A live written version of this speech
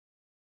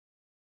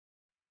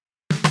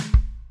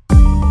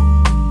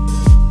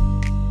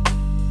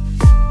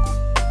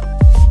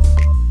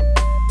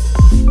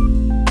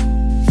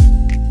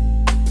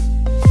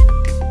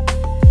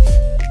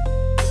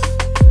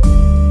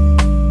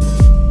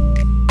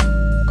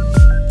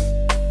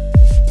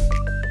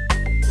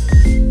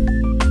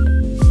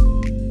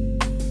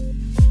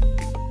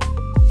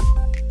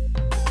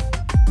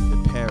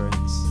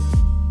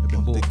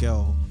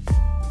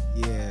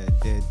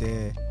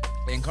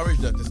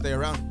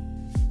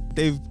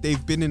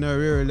they've been in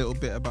her ear a little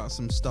bit about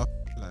some stuff.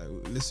 Like,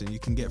 listen, you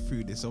can get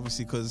through this,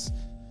 obviously, because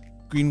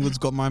Greenwood's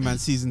got my man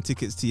season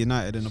tickets to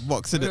United in a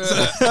box, isn't it?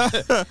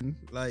 So,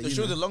 like, So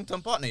she was a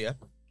long-term partner, yeah?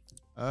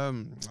 I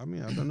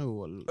mean, I don't know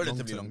what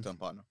Relatively long-term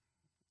partner.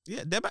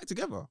 Yeah, they're back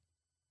together.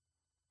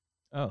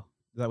 Oh,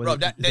 is that Bro,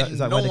 is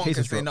that no why the one case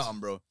can was say dropped? nothing,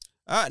 bro.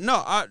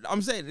 No,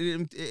 I'm saying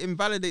it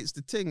invalidates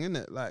the thing,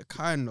 innit? Like,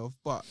 kind of,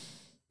 but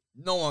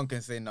No one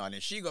can say nothing.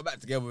 If she got back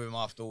together with him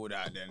after all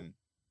that, then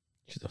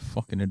She's a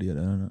fucking idiot,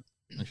 isn't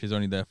it? And she's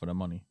only there for the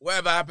money.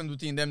 whatever happens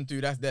between them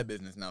two, that's their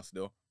business now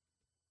still.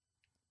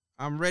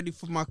 I'm ready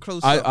for my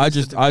close. I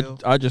just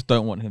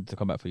don't want him to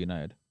come back for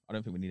United. I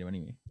don't think we need him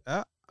anyway.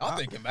 I'll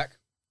take him back.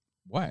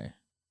 Why?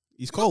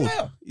 He's cold.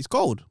 He's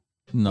cold.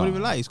 No. Don't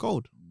even lie. He's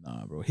cold.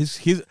 Nah, bro.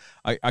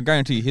 I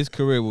guarantee you, his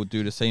career will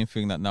do the same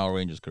thing that now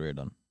Rangers' career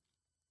done.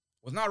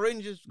 Was not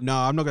Rangers. No,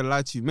 I'm not gonna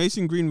lie to you.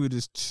 Mason Greenwood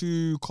is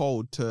too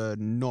cold to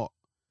not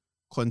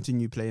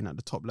continue playing at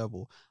the top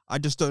level. I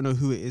just don't know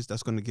who it is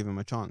that's gonna give him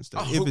a chance.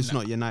 Though, if it's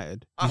not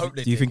United. I hope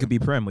they Do you think take it'll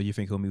be Prem, or do you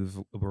think he'll move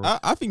abroad?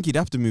 I think he'd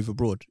have to move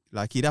abroad.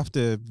 Like, he'd have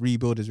to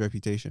rebuild his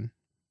reputation.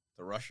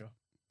 to Russia.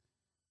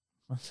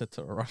 I said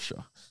to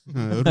Russia.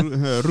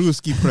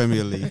 Ruski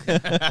Premier League.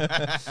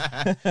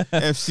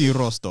 FC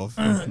Rostov.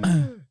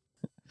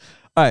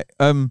 All right.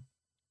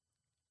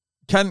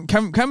 Can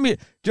we? Do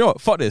you know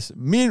what? Fuck this.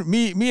 Me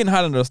and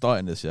Highlander are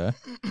starting this, yeah.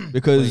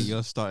 Because Wait,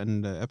 you're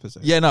starting the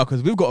episode. yeah, no,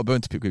 because we've got a bone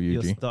to pick with you,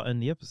 You're G. starting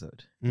the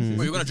episode. Mm.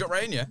 Well, you're gonna drop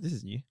right in, yeah? This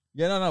is new.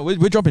 Yeah, no,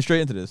 we're jumping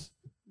straight into this.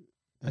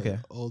 Okay.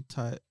 Old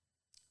tight.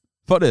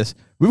 Fuck this.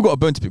 We've got a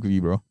bone to pick with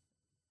you, bro.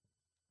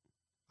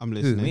 I'm Who,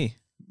 listening. me?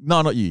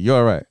 No, not you. You're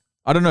all right.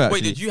 I don't know. Actually,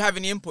 Wait, did you have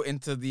any input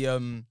into the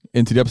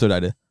into the episode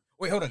idea?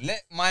 Wait, hold on.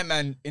 Let my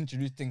man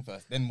introduce thing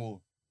first, then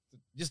we'll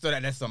just so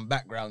that there's some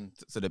background,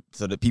 so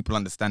that people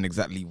understand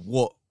exactly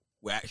what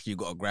we actually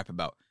got to grab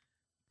about.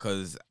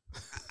 Because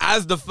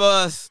as the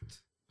first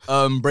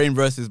Brain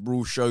versus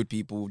Brawl showed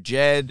people,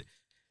 Jed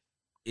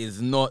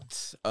is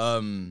not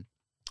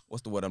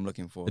what's the word I'm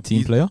looking for? A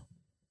team player?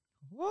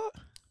 What?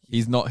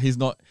 He's not.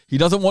 He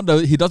doesn't want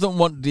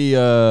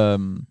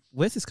the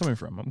Where's this coming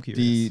from? I'm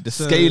curious. the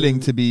scaling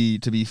to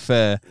be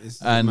fair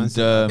and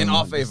in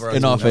our favour.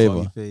 in our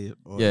favour.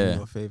 Yeah. In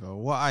your favour.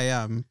 What I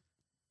am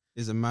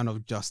is a man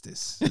of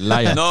justice.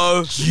 Liar.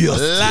 No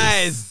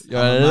lies.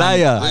 You're a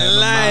liar.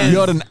 Lies.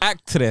 You're an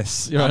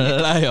actress. You're a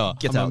liar.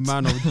 Get I'm out. a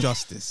man of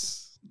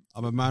justice.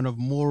 I'm a man of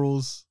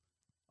morals.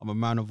 I'm a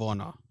man of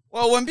honor.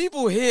 Well, when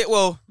people hear,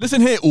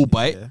 Listen here, all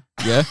bite. Yeah.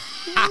 Yeah.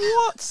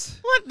 what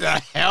the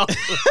hell?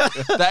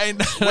 That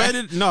ain't. Where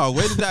did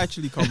that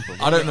actually come from?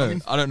 I don't know.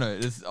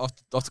 It's off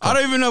I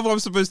don't even know if I'm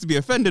supposed to be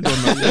offended or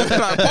not.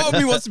 Like, part of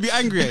me wants to be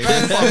angry at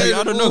it. Part of me,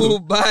 I don't know.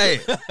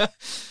 Bite.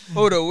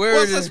 Hold on, where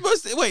What's is that it?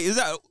 supposed to? Wait, is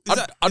that?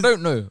 I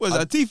don't know. What is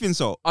that? A teeth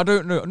insult? I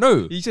don't know.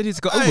 No. You said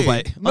he's got Hey,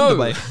 overbite. no.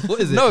 Underbite. What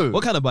is it? No.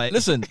 What kind of bite?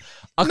 Listen.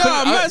 No,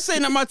 I'm not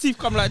saying that my teeth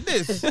come like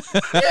this.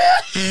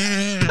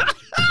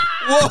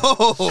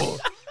 Whoa.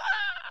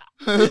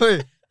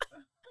 Wait.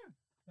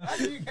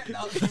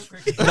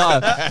 Nah.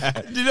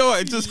 Do you know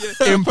what? It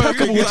just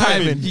Impeccable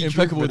timing.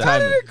 Impeccable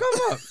timing.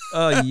 Come up.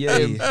 Oh yeah.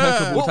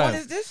 Impeccable What timing.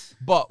 is this?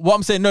 But what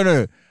I'm saying,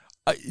 no.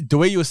 The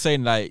way you were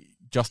saying like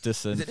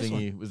justice and Is it this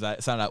thingy was like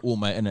it sounded like all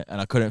might in it,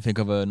 and I couldn't think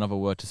of another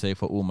word to say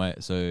for all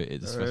might, so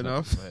it's Fair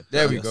enough.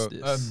 There we go.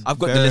 Justice. I've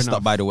got Fair the list enough.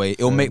 up, by the way.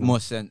 It'll Fair make enough. more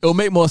sense. It'll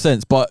make more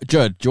sense. But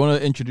Judd, do you want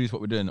to introduce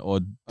what we're doing, or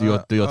do your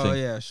Oh thing?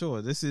 yeah,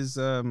 sure. This is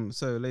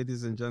so,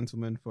 ladies and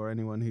gentlemen, for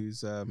anyone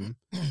who's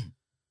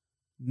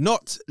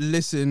not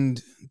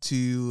listened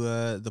to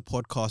the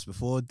podcast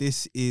before,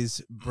 this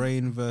is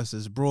Brain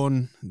versus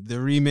Brawn, the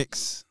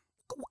remix.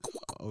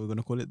 Are we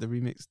gonna call it the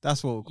remix?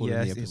 That's what we're calling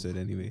Yeah, the I see. episode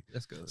anyway.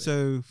 Let's go.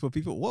 So for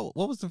people, what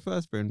was the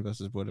first Brain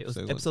versus Brawn It was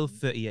episode? episode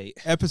 38.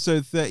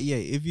 Episode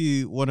 38. If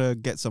you want to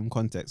get some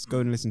context, go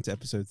and listen to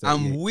episode 38.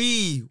 And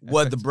we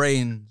were the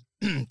Brain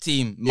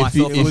team. If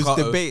you- Myself, It was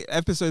Kato. debate.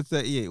 Episode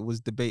 38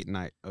 was debate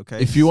night. Okay.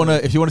 If you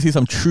wanna see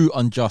some true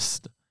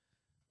unjust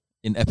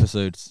in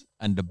episodes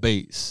and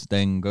debates,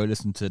 then go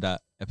listen to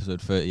that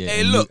episode 38.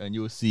 Hey, and look. and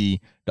you'll see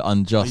the Are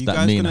unjust you that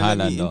guys me and gonna let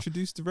me Highlander.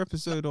 introduce the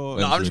episode or?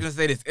 No, I'm just gonna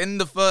say this. In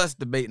the first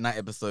debate night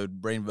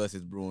episode, Brain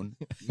versus Brawn,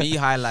 me,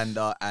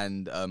 Highlander,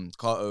 and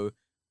Kato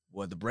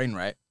were the Brain,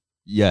 right?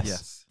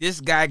 Yes. This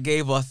guy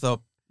gave us a.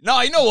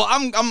 No, you know what?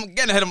 I'm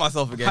getting ahead of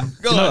myself again.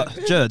 Go No, on.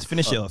 Judd,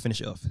 finish it off.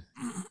 Finish it off.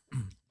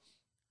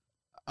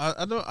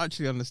 I don't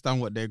actually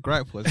understand what their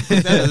gripe was.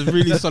 Because they had a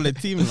really solid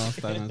team last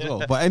time as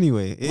well. But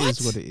anyway, it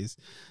is what it is.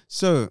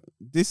 So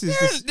this is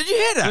the, Did you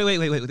hear that?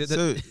 Wait.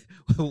 so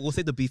We'll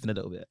say the beef in a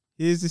little bit.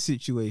 here's the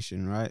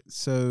situation, right?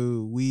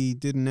 So we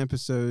did an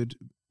episode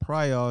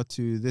prior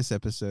to this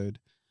episode,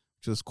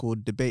 which was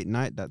called Debate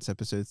Night. That's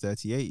episode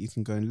 38. You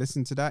can go and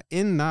listen to that.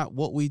 In that,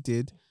 what we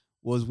did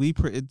was we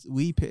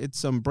pitted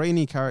some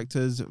brainy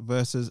characters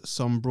versus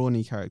some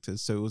brawny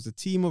characters. So it was a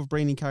team of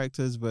brainy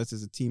characters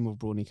versus a team of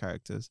brawny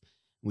characters.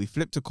 We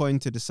flipped a coin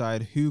to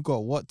decide who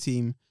got what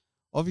team.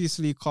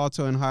 Obviously,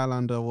 Kato and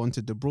Highlander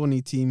wanted the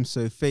brawny team,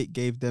 so fate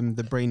gave them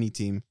the brainy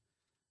team.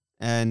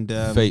 And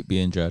Fate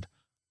being Judd.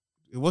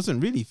 It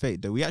wasn't really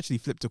fate though. We actually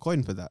flipped a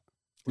coin for that.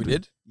 We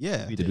did.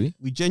 Yeah, We Did we?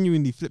 we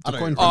genuinely flipped I a don't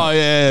coin even for Oh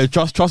that. yeah.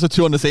 Trust the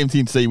two on the same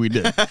team to say we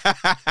did.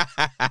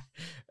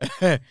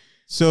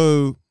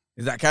 So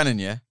Is that canon?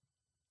 Yeah.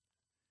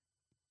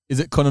 Is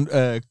it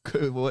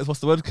what's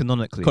the word?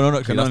 Canonically.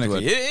 Canonically. That's the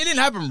Canonically, word. it didn't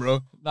happen, bro.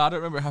 No, I don't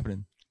remember it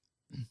happening.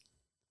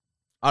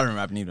 I don't remember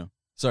happening either.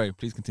 Sorry,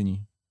 please continue.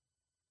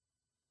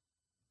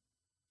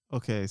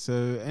 okay, so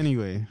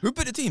anyway, Who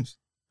picked the teams?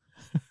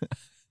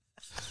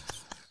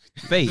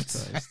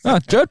 Fate.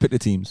 Jared picked the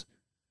teams.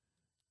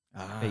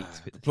 Fate.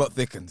 The plot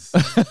thickens.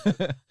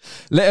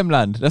 Let him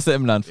land. Let's let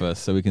him land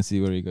first so we can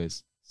see where he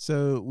goes.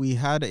 so we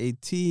had a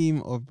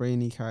team of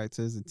brainy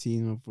characters, a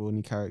team of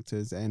brawny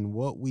characters, and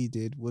what we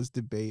did was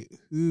debate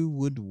who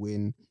would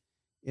win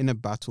in a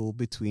battle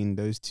between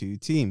those two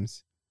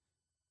teams.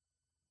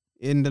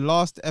 In the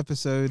last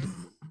episode,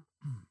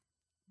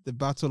 the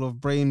battle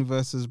of Brain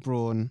versus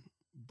Brawn,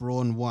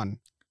 Brawn won.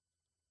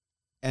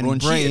 And Brawn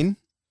cheated.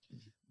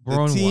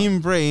 Brawn the team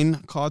won.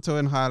 Brain, Kato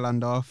and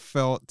Highlander,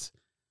 felt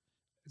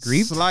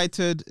Aggrieved?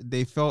 slighted.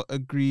 They felt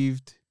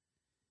aggrieved.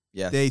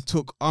 Yes. They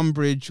took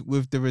umbrage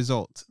with the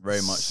result. Very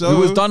much. So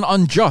we was done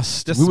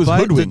unjust. We was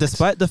hoodwinked.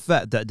 Despite the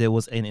fact that there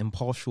was an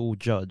impartial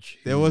judge.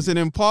 there was an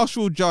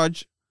impartial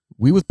judge.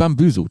 We was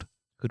bamboozled.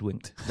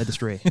 Hoodwinked. Led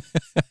astray.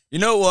 You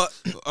know what?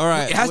 All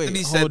right, It has wait, to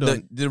be said hold that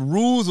on. the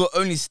rules were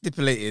only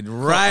stipulated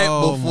right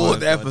Oh before my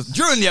the God. episode.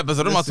 During the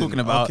episode, what am I Listen, talking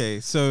about? Okay,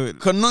 so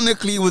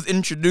Canonically was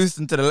introduced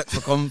into the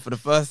lexicon for the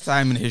first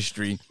time in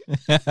history.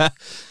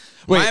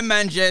 My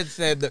man Jed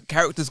said that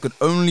characters could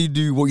only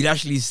do what you'd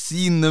actually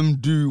seen them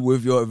do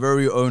with your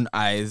very own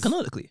eyes.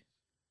 Canonically.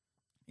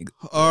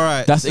 all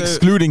right, That's so,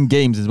 excluding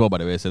games as well, by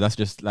the way. So that's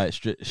just like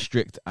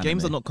strict.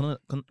 Games are anime.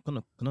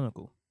 not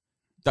canonical.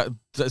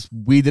 That's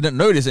we didn't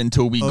know this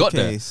until we got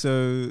there. Okay,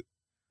 so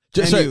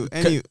Just,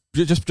 Anyway,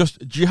 just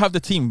do you have the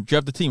team? Do you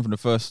have the team from the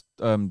first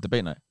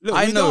debate night? look,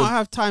 I we know. don't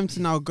have time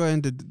to now go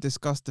and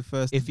discuss the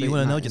first. If you debate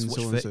wanna know, night just and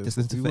watch so on and Fit- so just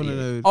forth. listen If to you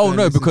wanna 38. know, Oh go no, and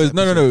listen because to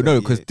no,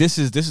 episode because 38.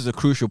 this is a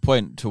crucial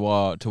point to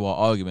our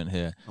argument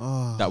here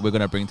Oh, that we're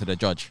gonna bring to the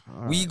judge.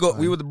 all We right,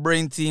 fine. were the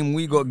brain team.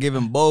 We got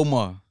given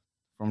Bulma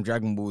from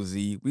Dragon Ball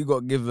Z. We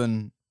got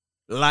given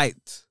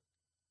Light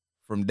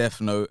from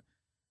Death Note.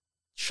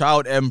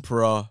 Child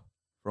Emperor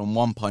from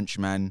One Punch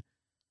Man.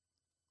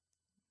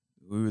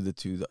 Who were the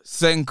two?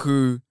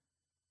 Senku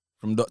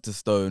from Dr.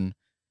 Stone.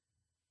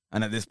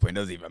 And at this point,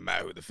 it doesn't even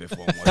matter who the fifth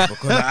one was.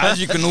 Because as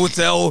you can all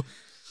tell,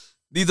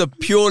 these are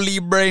purely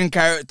brain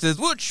characters,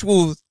 which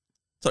we'll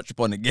touch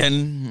upon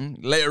again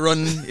later on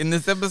in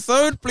this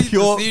episode. Please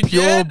proceed,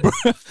 Jed.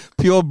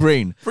 Pure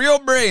brain. Pure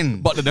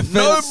brain. But the defense,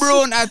 No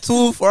brawn at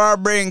all for our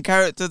brain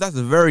characters. That's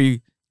a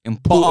very but our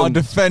important.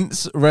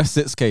 defense rests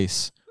its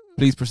case.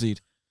 Please proceed.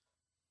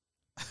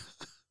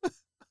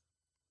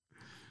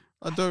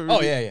 I don't.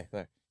 Really, yeah.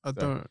 Sorry. I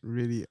don't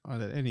really.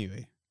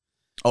 Anyway,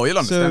 Oh, you'll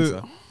understand,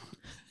 So-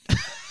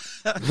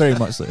 sir. Very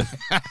much so.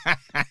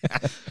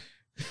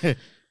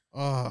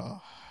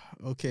 oh,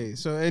 okay.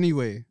 So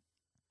anyway,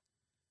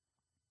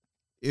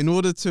 in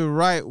order to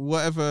right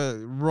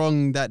whatever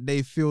wrong that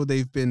they feel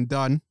they've been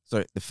done.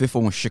 Sorry, the fifth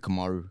one was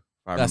Shikamaru. if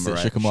I That's it,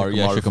 remember Shikamaru.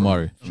 Yeah, from-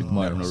 Shikamaru. Oh,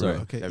 Shikamaru. no, Sorry.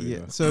 right. Okay, There we yeah.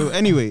 go. So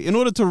anyway, in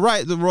order to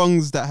right the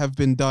wrongs that have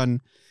been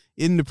done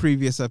in the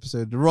previous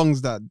episode, the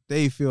wrongs that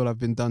they feel have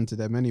been done to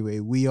them anyway,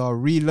 we are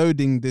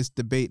reloading this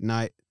debate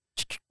night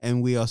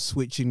and we are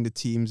switching the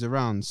teams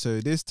around. So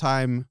this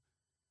time,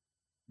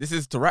 This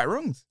is to right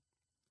wrongs.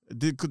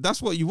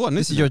 that's what you want.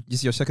 This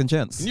is your second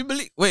chance. Can you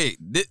believe? Wait,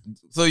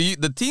 so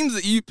the teams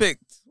that you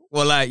picked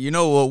were like, you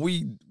know what,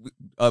 we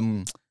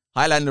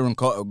Highlander and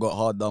Carter got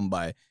hard done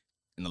by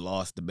in the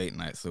last debate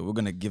night, so we're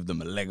gonna give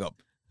them a leg up.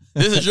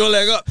 This is your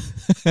leg up.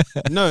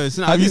 No, it's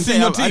not. Have I you didn't seen say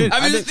your I'm- team? I didn't,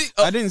 Have I you didn't- seen-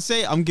 I didn't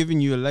say I'm giving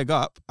you a leg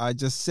up. I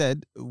just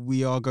said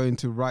we are going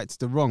to right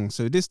the wrong.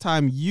 So this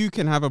time you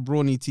can have a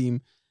brawny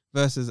team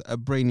versus a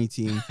brainy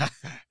team.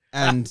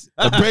 And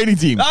A brainy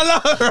team. I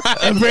know, right?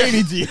 A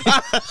brainy team.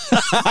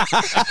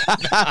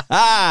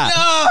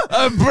 No,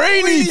 A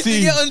brainy we need to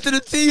team. get onto the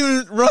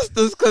team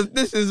rosters because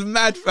this is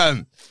mad,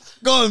 fam.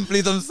 Go on,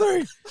 please. I'm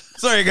sorry.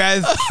 Sorry,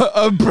 guys.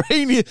 A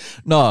brainy.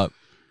 No,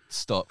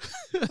 stop.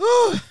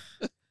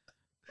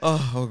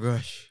 Oh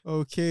gosh.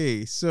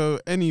 okay, so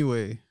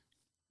anyway,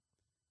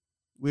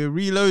 we're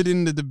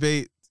reloading the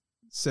debate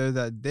so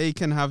that they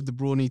can have the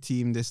brawny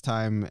team this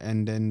time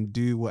and then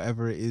do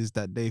whatever it is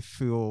that they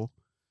feel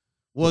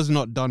was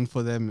not done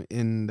for them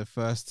in the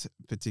first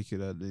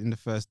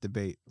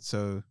debate.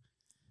 So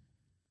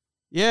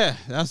yeah,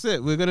 that's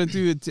it. We're gonna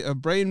do a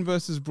brain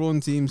versus brawn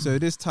team. So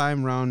this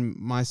time round,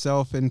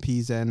 myself and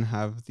PZen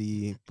have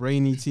the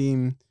brainy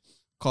team.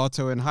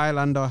 Kato and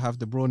Highlander have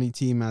the brawny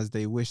team as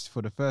they wished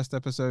for the first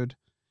episode,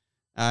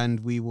 and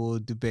we will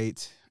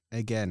debate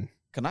again.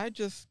 Can I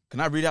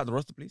read out the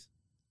roster, please,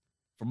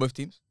 for both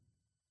teams?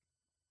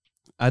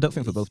 I don't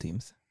think for both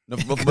teams. No,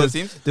 for both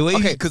teams. The way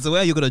Okay. because the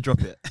way you're gonna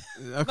drop it.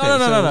 Okay, no,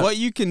 so no. what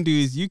you can do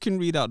is you can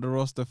read out the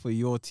roster for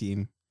your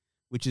team,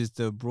 which is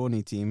the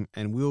brawny team,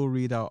 and we'll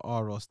read out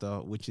our roster,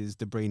 which is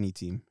the brainy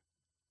team.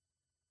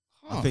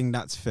 I think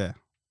that's fair.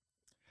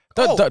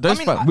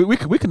 That's fine.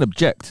 We can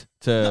object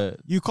to.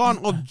 You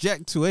can't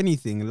object to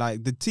anything.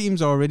 Like the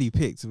teams are already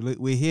picked.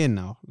 We're here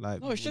now.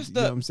 Like No, it's just you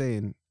know that- what I'm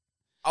saying.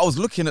 I was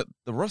looking at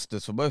the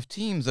rosters for both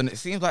teams, and it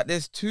seems like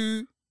there's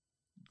 2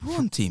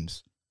 Brawn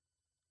teams.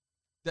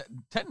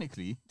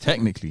 Technically,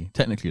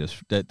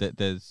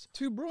 there's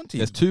 2 Brawn teams.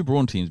 there's 2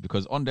 Brawn teams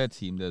because on their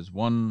team there's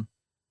 1,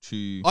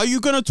 2, Are you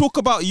gonna talk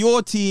about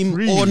your team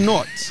or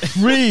not?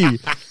 3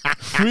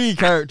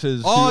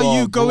 characters. Are who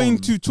you going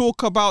Brawn. to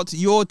talk about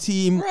your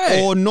team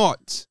Right. or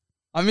not?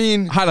 I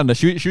mean, Highlander?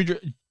 Do you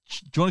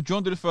want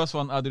to do the first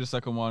one? I'll do the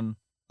second one.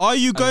 Are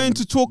you going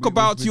to talk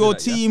about we do your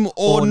that, yeah. team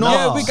or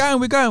not? Yeah,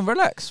 we're going.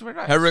 Relax.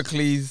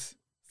 Heracles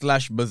 /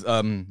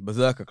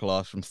 Berserker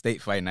class from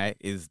State Fight Night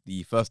is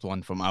the first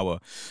one from our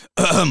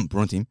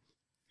Brawn team.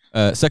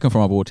 Second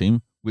from our board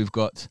team, we've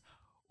got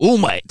All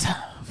Might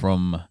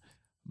from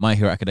My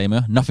Hero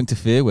Academia. Nothing to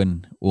fear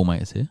when All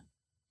Might is here.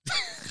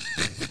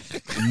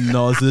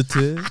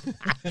 Positive.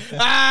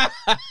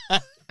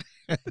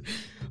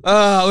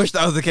 I wish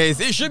that was the case.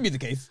 It should be the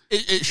case.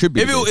 It should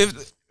be.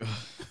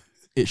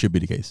 It should be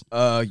the case.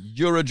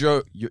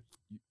 Yujiro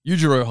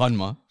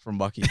Hanma from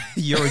Baki.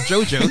 You're a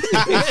JoJo.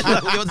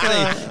 You want to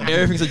say?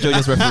 Everything's a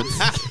JoJo's reference.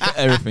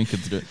 Everything can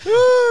do it.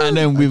 And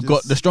then we've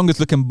got the strongest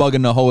looking bug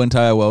in the whole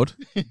entire world,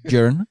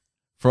 Jiren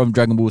from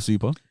Dragon Ball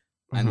Super.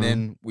 And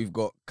then we've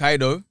got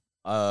Kaido.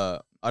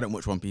 I don't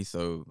watch One Piece,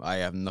 so I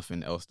have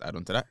nothing else to add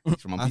on to that.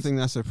 It's from One I Piece. think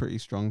that's a pretty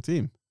strong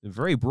team.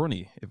 Very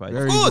brawny. If I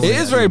Very course. brawny.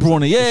 It is very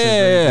brawny, It's a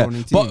very yeah.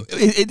 brawny team.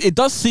 But it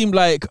does seem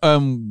like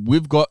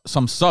we've got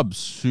some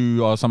subs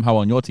who are somehow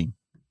on your team.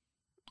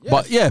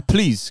 But yeah,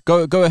 please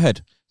go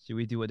ahead. should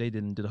we do what they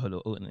did and do the whole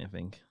little alternate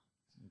thing?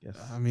 I guess.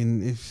 I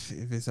mean, if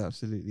it's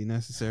absolutely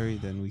necessary,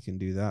 then we can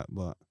do that.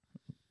 But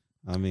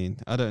I mean,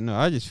 I don't know.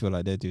 I just feel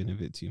like they're doing a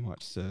bit too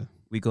much. So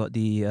We got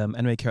the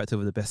anime character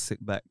with the best sick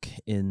back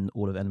in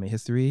all of anime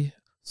history,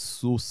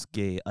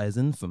 Sasuke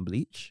Aizen from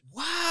Bleach.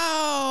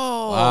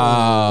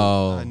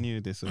 Wow. I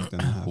knew this was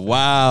gonna happen.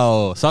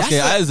 Wow. Sasuke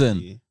That's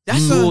Aizen.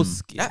 That's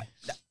Sasuke.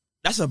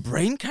 that's a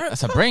brain character.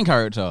 That's a brain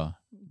character.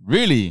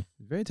 Really?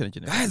 Very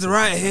intelligent. Guys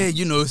right here,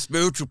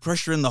 spiritual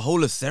pressure in the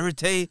whole of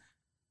Serite.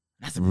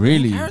 That's a brain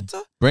Really?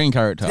 character. Brain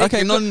character.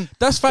 Taking Okay, on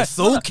that's the fine.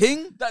 Soul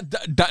King.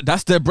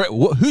 That's their brain.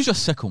 Who's your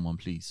second one,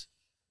 please?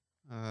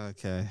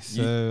 Okay,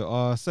 so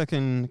our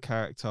second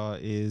character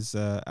is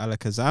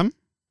Alakazam.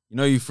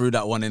 You threw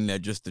that one in there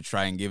just to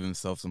try and give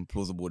himself some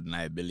plausible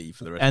deniability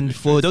for the rest. And of the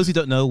for those who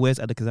don't know, where's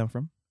Alakazam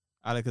from?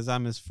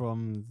 Alakazam is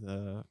from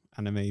the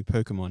anime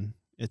Pokemon.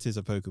 It is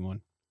a Pokemon.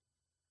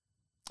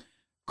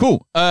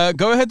 Cool.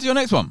 Go ahead to your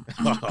next one.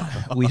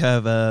 We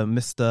have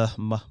Mr.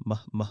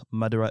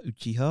 Madara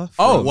Uchiha.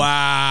 Oh, from-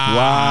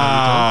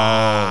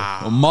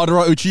 wow.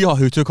 Madara Uchiha,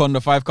 who took on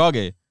the 5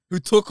 Kage who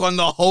took on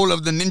the whole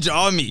of the ninja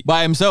army.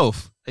 by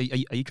himself. Are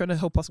you trying to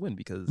help us win?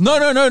 Because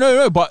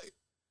No. But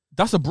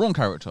that's a Brawn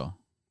character.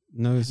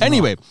 No, it's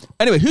Anyway,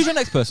 who's your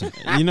next person?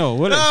 not.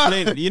 We'll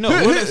explain.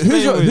 We'll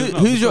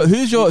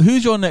explain.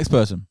 Who's your next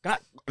person?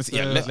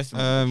 Let's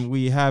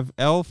We have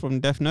L from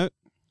Death Note.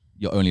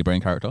 Your only brain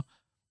character.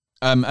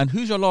 And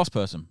who's your last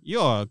person?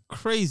 You're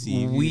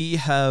crazy. we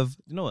have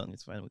what?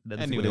 It's fine. Let them think what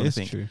they anyway, wanna it's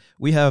think. true.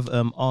 We have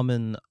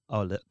Armin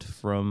Arlet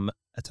from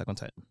Attack on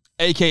Titan,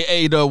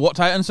 AKA the what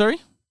Titan, sorry?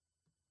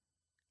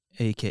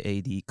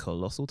 aka the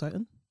Colossal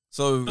Titan.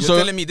 So you're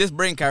telling me this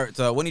brain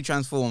character, when he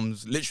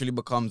transforms, literally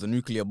becomes a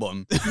nuclear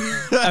bomb?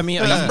 I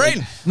mean, That's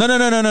brain. No.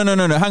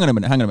 Hang on a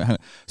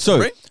minute. So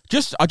Brain?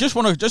 I just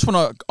want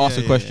to ask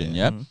a question,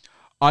 yeah? Mhm.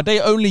 Are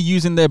they only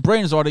using their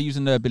brains or are they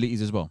using their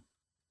abilities as well?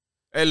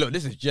 Hey, look,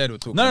 this is Jed we're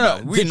talking No.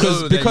 about. We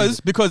know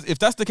that Because if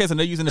that's the case and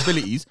they're using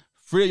abilities,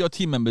 3 of your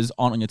team members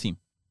aren't on your team.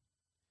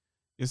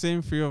 You're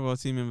saying 3 of our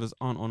team members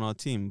aren't on our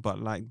team, but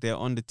like they're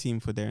on the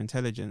team for their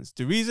intelligence.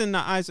 The reason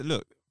that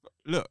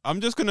look, I'm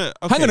just gonna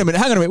Hang on a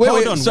minute.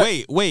 Hold on, So-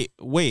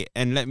 wait,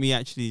 and let me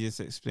actually just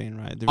explain.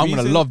 Right, I'm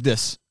gonna love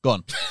this. Go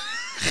on.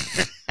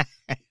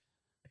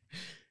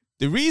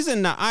 the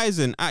reason that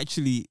Aizen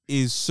actually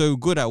is so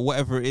good at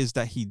whatever it is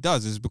that he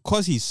does is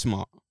because he's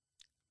smart.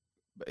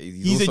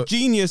 He's also, a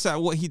genius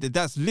at what he did.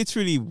 That's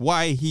literally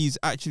why he's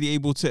actually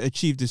able to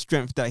achieve the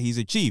strength that he's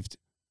achieved.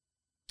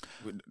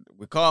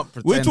 we can't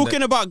pretend. We're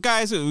talking about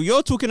guys.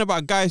 You're talking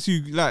about guys who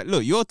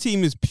look. Your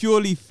team is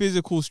purely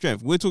physical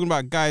strength. We're talking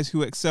about guys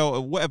who excel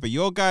at whatever.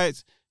 Your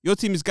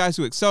team is guys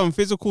who excel in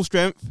physical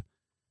strength,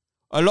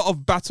 a lot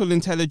of battle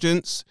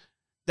intelligence,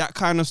 that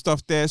kind of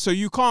stuff there. So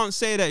you can't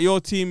say that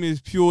your team is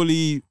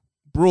purely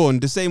brawn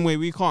the same way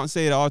we can't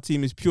say that our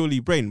team is purely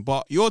brain.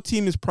 But your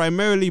team is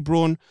primarily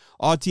brawn.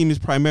 Our team is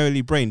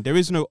primarily brain. There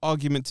is no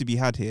argument to be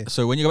had here.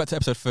 So when you go back to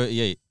episode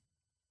 38,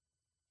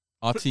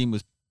 our team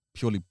was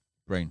purely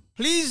brain.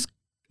 Please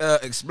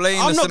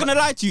explain. I'm not going to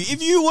lie to you.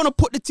 If you want to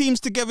put the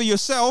teams together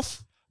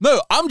yourself... No,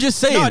 I'm just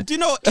saying. No, do you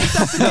know if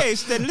that's the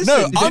case? Then listen.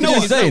 No, do you I'm know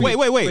just what? saying.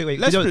 Wait.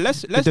 Let's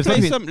there's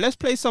play something- let's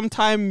play some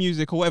time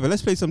music or whatever.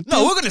 Let's play some.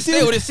 No, we're gonna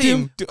stay with this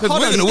team because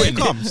Hold we're on, gonna stay win.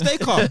 calm. Stay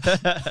calm.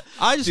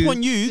 I just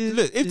want you.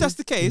 Look, if that's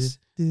the case,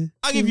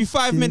 I'll give you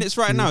 5 minutes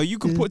right now. You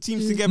can put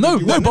teams together. No,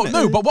 if you no, want, but innit?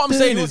 no, but what I'm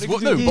saying is,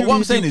 what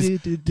I'm saying is,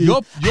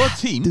 your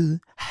team,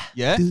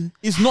 yeah,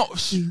 is not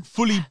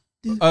fully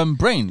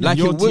brain. Like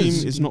your it was.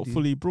 team is not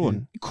fully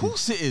Brawn, Of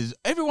course it is.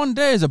 Everyone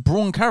there is a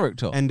Brawn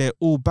character. and they're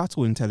all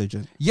battle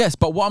intelligent. Yes,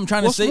 but what I'm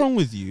trying What's to say. wrong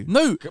with you?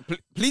 No,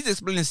 Please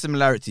explain the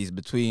similarities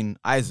between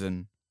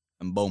Aizen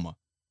and Boma.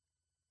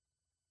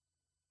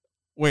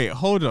 Wait,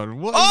 hold on.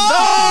 What?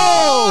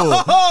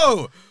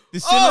 Oh! The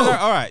similar.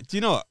 All right. Do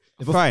you know what?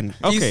 Fine.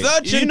 Okay. He's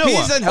searching you know peas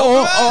what? and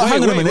help.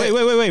 hang on a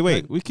minute.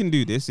 Wait. We can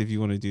do this if you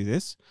want to do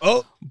this.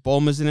 Oh,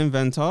 Bulma's an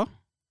inventor.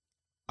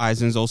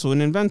 Aizen's also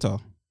an inventor.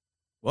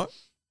 What?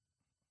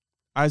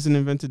 Aizen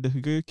invented the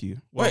Hugurikyu.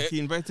 Well, Wait. he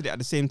invented it at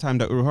the same time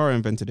that Uruhara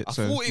invented it. I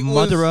So thought it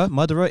was...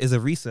 Madara is a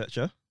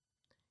researcher.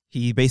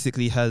 He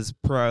basically has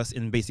prowess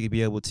in basically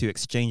being able to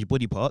exchange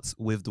body parts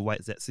with the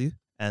White Zetsu,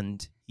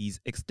 and he's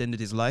extended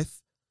his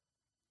life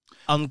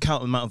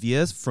uncountable amount of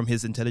years from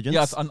his intelligence.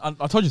 yes, I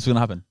told you it's gonna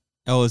happen.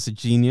 L is a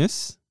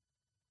genius.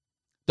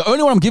 The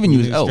only one I'm giving you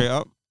is L. Straight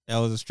up.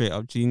 L is a straight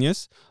up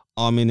genius.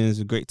 Armin is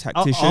a great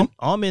tactician.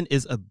 Armin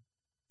is a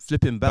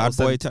flipping Bad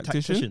boy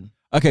tactician. tactician.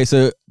 Okay,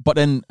 so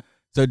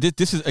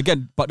this is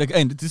again,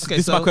 this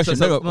is my question.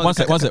 One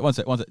sec. This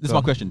is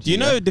my question. Do you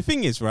know the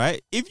thing is,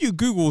 right? If you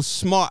Google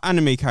smart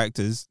anime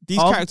characters, these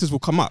characters will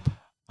come up.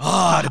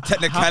 the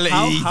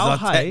technicalities. How the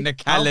high is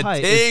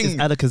technicalities.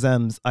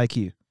 Alakazam's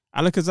IQ?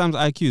 Alakazam's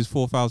IQ is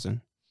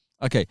 4,000.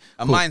 Okay,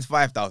 And cool. mine's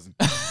 5,000.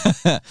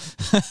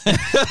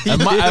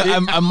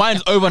 and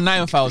mine's over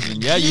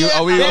 9,000. Yeah,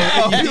 are we all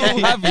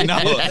happy now?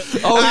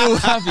 Are we all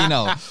happy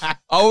now?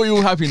 Are we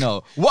all happy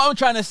now? What I'm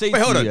trying to say Wait,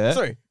 to hold you, on. yeah?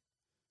 Sorry.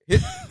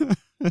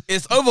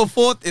 It's over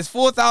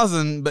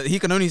 4,000, but he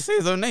can only say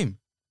his own name.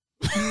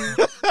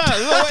 What?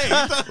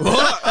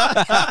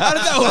 How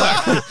does that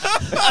work?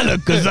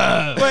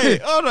 Alakazam.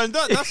 Wait, hold on.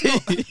 That's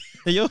not.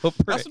 You're a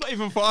prick. That's not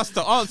even for us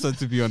to answer,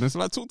 to be honest.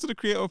 Like, talk to the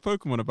creator of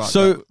Pokemon about that.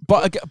 So,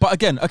 but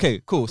again,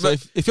 okay, cool. So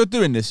if you're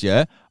doing this,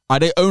 yeah, are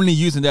they only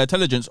using their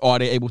intelligence or are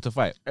they able to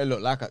fight? Hey,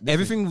 look,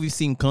 Everything we've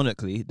seen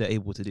canonically, they're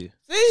able to do.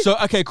 So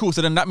okay, cool.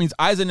 So then that means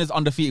Aizen is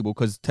undefeatable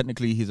because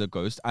technically he's a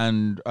ghost,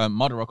 and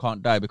Madara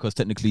can't die because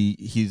technically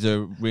he's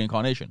a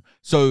reincarnation.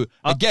 So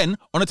again,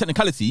 on a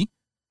technicality,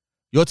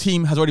 your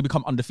team has already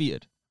become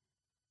undefeated.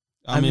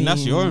 I mean,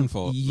 that's your own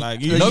fault.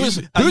 Like, you're how is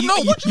that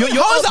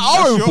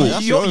our own fault?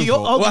 That's your own You're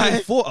fault.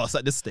 arguing for us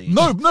at this stage.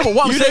 No, but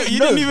what I'm saying, You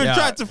didn't even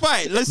try to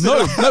fight. Listen, No,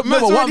 man's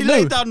but already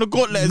laid down the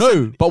gauntlet.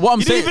 but what I'm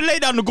He saying, didn't even lay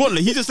down the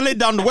gauntlet. He just laid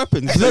down the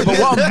weapons. but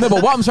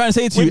what I'm trying to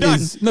say to We're you done.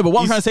 is, no, but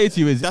what I'm trying to say to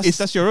you is,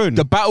 That's your own.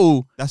 the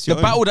battle, That's the your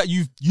own. battle that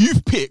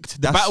you've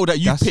picked, the battle that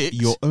you That's picked,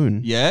 your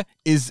own. yeah,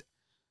 is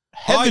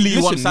heavily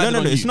Listen, one-sided. No,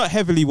 on it's you. not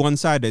heavily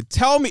one-sided.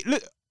 Tell me,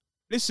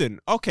 listen.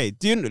 Okay,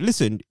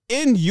 listen.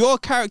 In your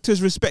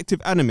character's respective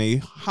anime,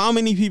 how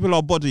many people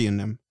are bodying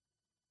them?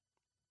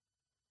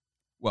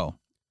 Well,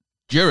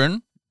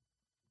 Jiren,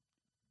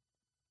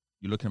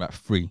 you're looking about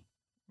 3,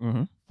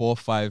 4,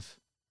 5,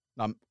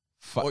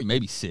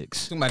 maybe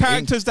 6.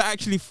 Characters that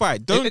actually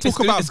fight. Don't It's talk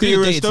about excluding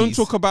Beerus. Don't deities.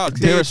 talk about Beerus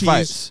deities.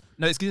 fights.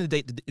 No, excuse the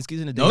date.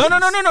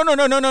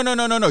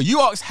 No.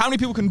 You asked how many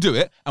people can do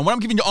it, and when I'm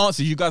giving you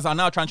answers, you guys are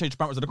now trying to change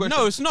the parameters of the question.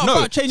 No, it's not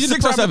about changing the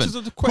 6 or 7. parameters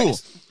of the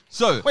quest. Cool.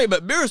 So, Wait,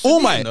 but Beerus All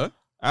was Might. beaten,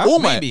 though. All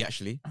Might. Maybe,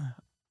 actually.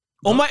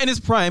 All Might in his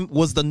prime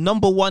was the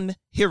 #1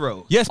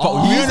 hero. Yes,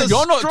 but He's the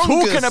you're not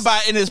strongest. talking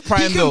about in his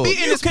prime, though. be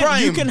in his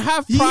prime. You can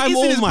have He prime is in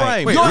All his Might.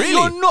 prime. Wait, You're, really?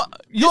 you're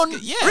not. You're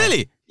Yeah.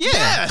 Really?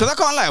 Yeah. Because I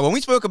can't lie. When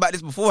we spoke about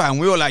this beforehand,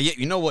 we were like, yeah,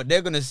 you know what?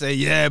 They're going to say,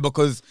 yeah,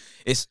 because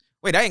it's...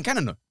 Wait, that ain't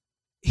canon, though.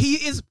 He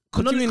is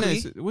What do you mean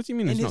canonically. what do you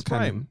mean in it's his not canon?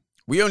 prime.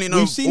 We only know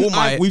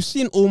We've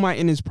seen All Might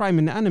in his prime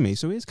in the anime,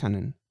 so it is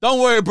canon. Don't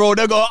worry, bro.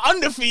 They got an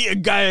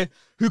undefeated guy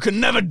who can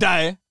never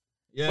die.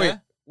 Yeah. Wait.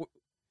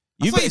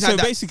 So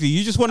basically,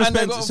 you just want to And they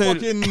spend. got So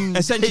fucking-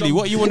 essentially,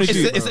 what you want to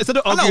do? It's instead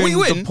of Oh, no, we arguing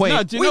win. the point.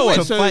 No, do you We know win.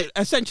 what? So fight-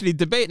 essentially,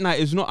 debate night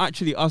is not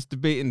actually us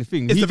debating the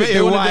thing. It's debating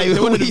they wanna why- They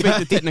want to why- debate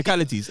the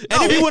technicalities.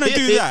 And if you want to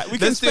do that, we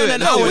can Let's do spend it. an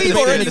No, hour we've debating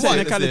already the won.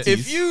 technicalities.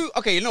 If you...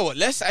 Okay, you know what?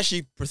 Let's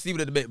actually proceed with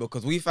the debate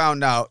because we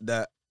found out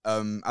that,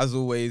 as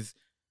always,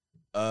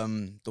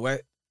 the way...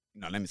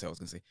 No, let me say what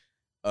I was going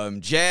to say.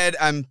 Jed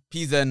and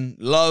Pizen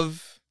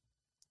love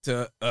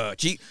to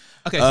cheat.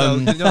 Okay, so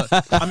you know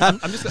what?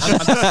 I'm just going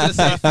to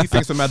say a few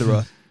things for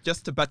Madara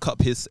just to back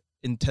up his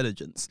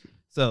intelligence.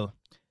 So,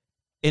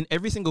 in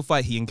every single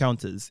fight he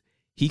encounters,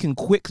 he can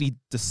quickly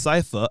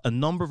decipher a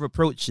number of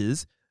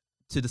approaches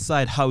to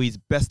decide how he's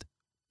best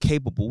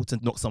capable to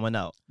knock someone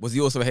out. Was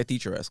he also a head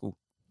teacher at school?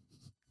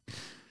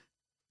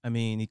 I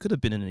mean, he could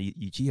have been in a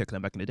Uchiha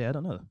clan back in the day. I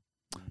don't know.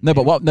 No,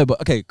 but what? No, but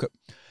okay.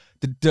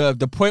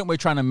 The point we're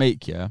trying to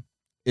make here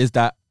is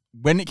that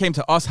when it came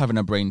to us having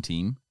a brain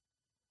team,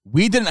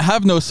 we didn't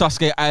have no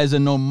Sasuke,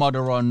 Aizen, no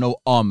Madara, no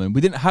Armin.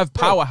 We didn't have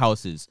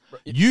powerhouses.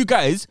 You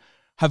guys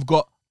have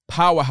got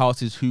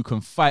powerhouses who can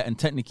fight and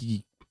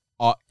technically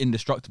are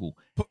indestructible.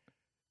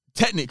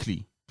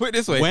 Technically. Put it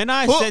this way. When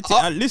I said,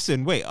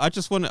 listen, wait, I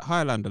just want to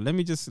Highlander. Let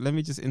me just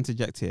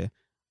interject here.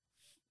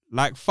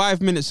 like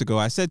 5 minutes ago,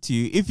 I said to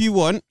you, if you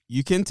want,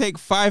 you can take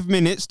 5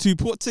 minutes to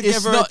put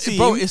together a team.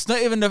 Bro, it's not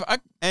even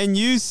and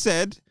you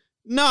said,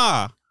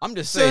 nah. I'm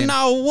just saying. So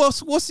now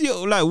what's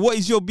your, like, what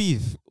is your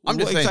beef? I'm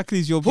just what saying, exactly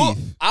is your put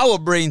beef? our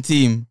brain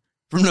team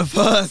from the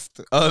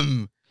first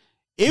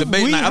If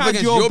debate we night up had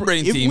against your your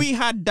brain if team. we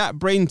had that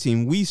brain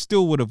team, we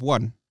still would have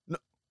won. No.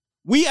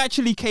 We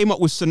actually came up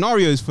with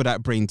scenarios for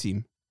that brain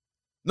team.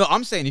 No,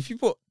 I'm saying if you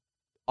put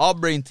our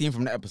brain team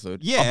from the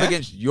episode up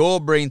against your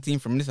brain team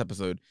from this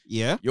episode,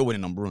 Yeah. you're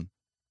winning on Brawn.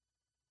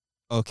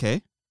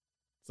 Okay.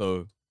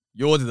 So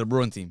yours is a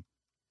Brawn team.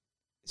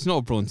 It's not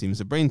a brawn team, it's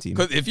a brain team.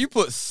 Because if you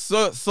put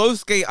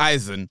Sosuke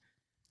Aizen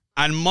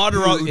and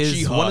Madara Who is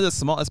Uchiha, one of the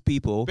smartest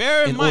people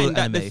Bear in in all mind of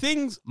that anime. the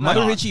things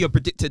Madara Uchiha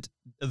predicted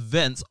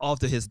events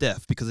after his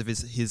death because of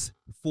his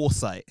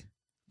foresight.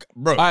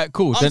 bro, All right,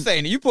 cool. I'm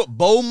saying you put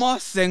Bulma,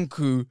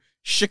 Senku,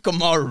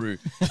 Shikamaru.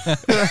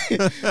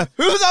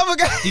 Who's the other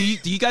guy?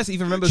 Do you guys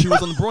even remember who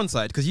was on the Brawn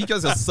side? Because you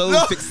guys are so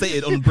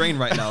fixated on Brain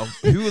right now.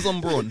 Who was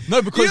on Brawn?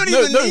 No, because You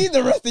don't even need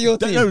the rest of your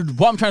team. No,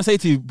 what I'm trying to say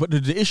to you, but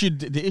the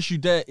issue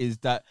there is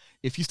that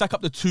if you stack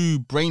up the two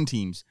brain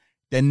teams,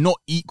 they're not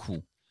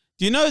equal.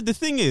 Do you know the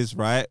thing is,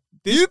 right?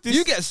 You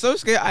get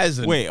Sosuke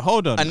Aizen. Wait,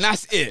 hold on. And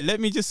that's it. let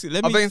me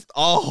Against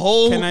our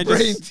whole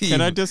brain team.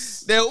 Can I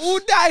just They're all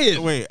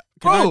dying. wait,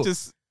 can I Bro.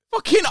 just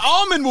Fucking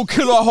Armin will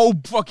kill our whole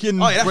fucking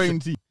that's brain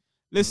team.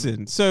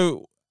 listen?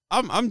 So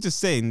I'm just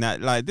saying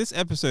that, like, this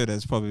episode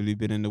has probably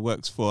been in the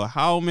works for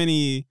how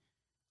many,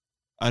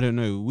 I don't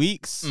know,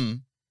 weeks,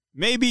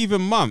 maybe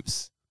even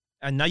months.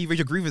 And now you raise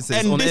your grievances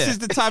And on this air. is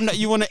the time that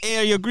you want to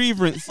air your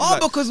grievances. Oh,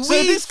 because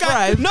we this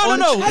guy. thrive No, on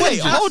wait,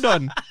 challenges. hold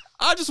on.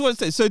 I just want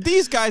to say, so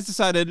these guys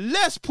decided,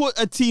 let's put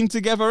a team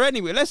together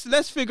anyway.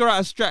 Let's figure out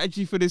a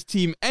strategy for this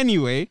team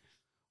anyway.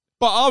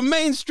 But our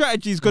main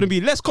strategy is going to be,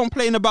 let's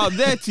complain about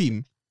their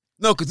team.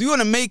 No, because we want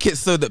to make it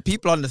so that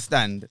people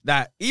understand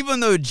that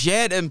even though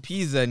Jed and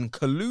Pizen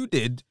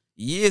colluded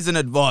years in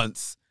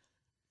advance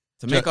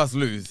to make us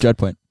lose. Jed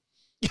point.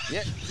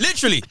 Yeah,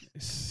 literally.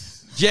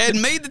 Jed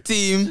made the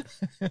team,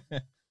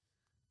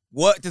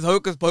 worked his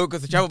hocus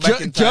pocus to travel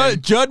back in time.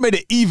 Jed made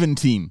an even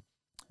team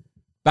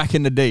back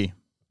in the day.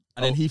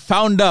 And then he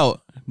found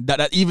out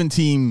that even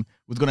team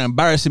was going to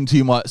embarrass him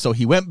too much. So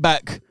he went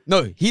back.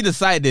 No, he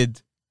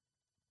decided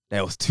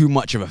there was too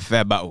much of a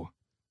fair battle.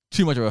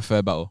 Too much of a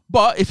fair battle.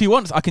 But if he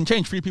wants, I can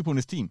change 3 people in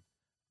his team.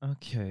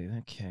 Okay.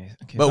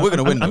 But we're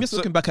gonna win, I'm though. just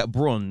looking back at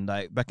Brawn,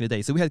 like back in the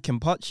day. So we had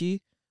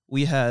Kenpachi,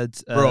 we had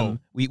Bro.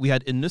 we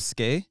had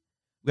Inosuke,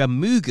 we had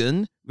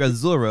Mugen, we had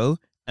Zoro,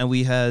 and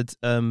we had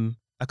the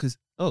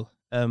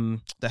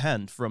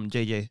hand from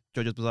JoJo's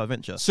Bizarre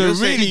Adventure. So You're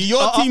saying- really,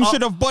 your team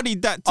should have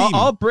bodied that team.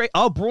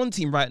 Our Brawn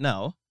team right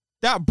now.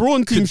 That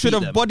Brawn team Could should beat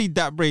have them. bodied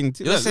that brain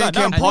team. You're saying that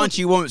Brawn-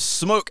 Kenpachi won't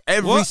smoke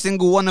every What?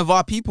 single one of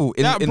our people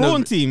in that in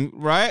Brawn the team,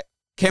 right?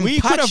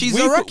 Kenpachi's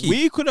a rookie.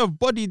 We could have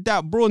bodied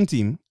that Brawn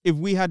team if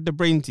we had the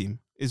brain team,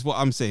 is what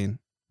I'm saying.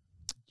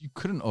 You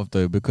couldn't have,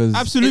 though, because...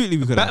 Absolutely,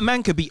 we could have.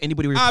 Batman could beat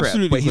anybody with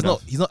Absolutely prep, but he's could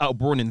have. he's not out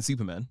Brawn in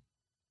Superman.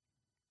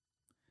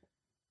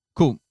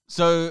 Cool.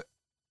 So...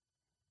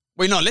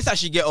 Wait, no, let's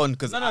actually get on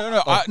because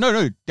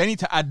No. They need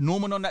to add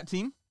Norman on that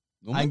team.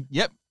 Norman? And,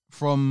 yep.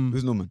 From...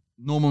 Who's Norman?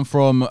 Norman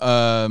from...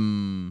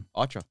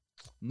 Archer.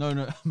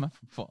 No.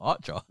 For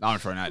Archer. No, I'm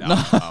throwing that down. No.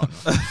 I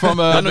don't know. From...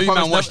 I know The you man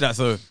Promised watched that,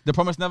 so The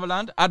Promised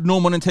Neverland. Add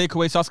Norman and take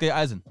away Sasuke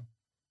Aizen.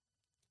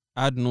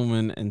 Add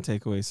Norman and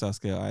take away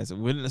Sasuke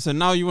Aizen. So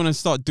now you want to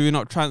start doing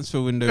up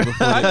transfer window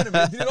before Did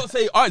they not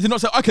say, all right, did not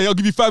say, okay, I'll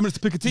give you 5 minutes to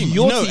pick a team.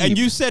 No, and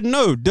you said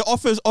no. The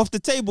offer's off the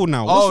table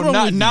now. What's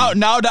wrong with you? now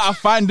that I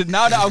find it,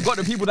 now that I've got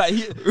the people that I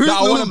want to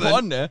Norman? put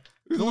on there.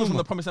 Norman's from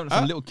The Promised Neverland,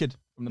 some little kid.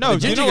 From the No,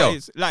 Promised do you know Ginger what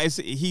it's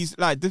like? He's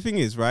like, the thing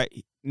is, right?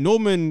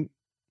 Norman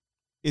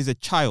is a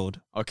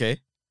child. okay.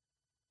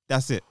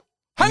 That's it.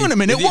 Hang on a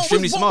minute. Is he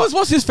extremely smart?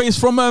 What's his face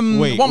from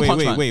Wait, One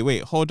Punch Man?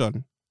 wait. Hold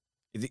on.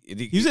 Is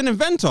he, He's an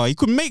inventor. He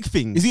could make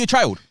things. Is he a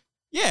child?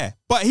 Yeah,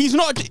 but he's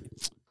not.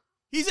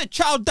 He's a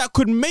child that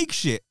could make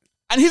shit.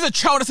 And he's a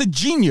child that's a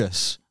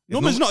genius.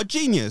 Norman's not a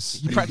genius.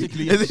 He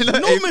practically Is he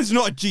not- Norman's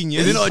not a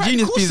genius. Is he not a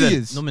genius, Of course Pizen? he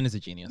is. Norman is a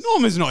genius.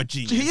 Norman's not a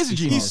genius. He is a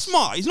genius. He's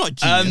smart. He's not a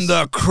genius. And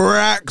the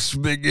cracks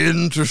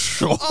begin to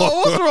show.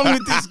 Oh, what's wrong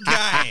with this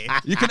guy?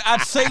 You can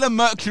add Sailor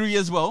Mercury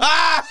as well.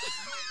 Ah!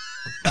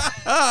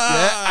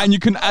 Yeah, and you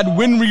can add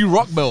Winry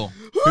Rockbell.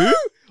 Who?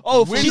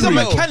 Oh, Winry. she's a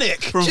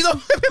mechanic. She's a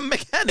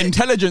mechanic.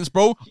 Intelligence,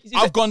 bro.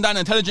 I've gone down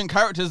intelligent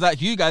characters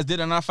that you guys did,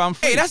 and I found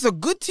 3. Hey, that's a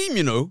good team,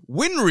 you know.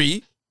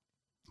 Winry.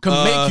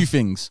 can make you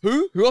things.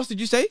 Who? Who else did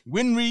you say?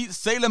 Winry,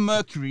 Sailor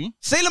Mercury,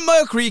 Sailor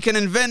Mercury can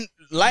invent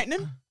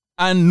lightning.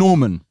 and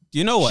Norman. Do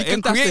you know what? She can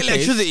If that's create the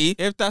case- electricity.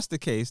 If that's the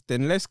case,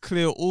 then let's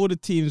clear all the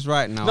teams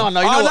right now. No, you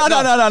know Oh, what?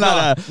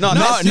 no. No,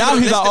 Now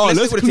he's like, oh, let's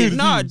stick with the clear teams.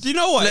 Nah, do you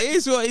know what? It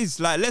is what it is.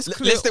 Like, let's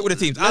clear. Let's stick with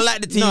the teams. I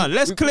like the team. No,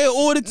 let's clear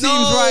all the teams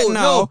No, right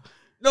now.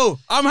 no. No,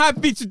 I'm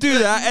happy to do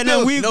that, and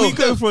then we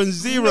go from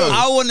zero.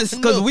 I want to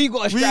because we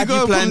got a we strategy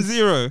go plan. from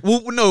zero.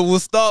 We'll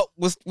start.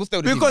 We'll stay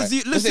with the Because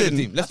team, you, right? Let's stay with listen,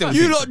 the team. Let's stay with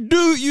you the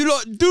team.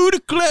 lot do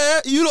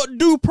declare, you lot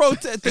do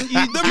protest.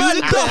 The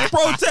man does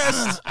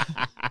protest.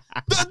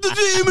 That the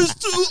team is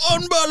too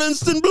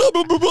unbalanced and blah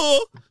blah blah blah.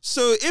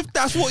 So if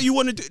that's what you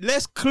want to do,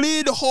 let's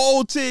clear the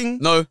whole thing.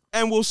 No,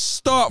 And we'll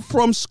start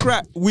from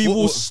scratch. We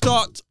will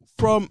start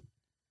from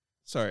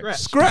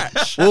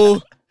scratch.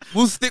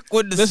 We'll stick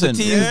with the Listen,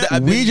 teams that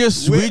have we been.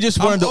 just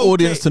wanted the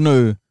audience to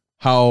know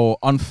how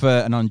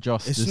unfair and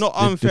unjust It's this, not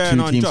the unfair two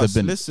and teams have unjust.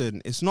 been.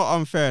 Listen, it's not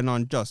unfair and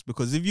unjust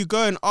because if you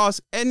go and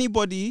ask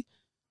anybody,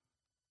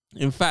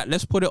 in fact,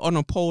 let's put it on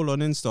a poll on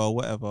Insta or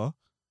whatever.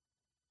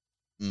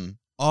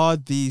 Are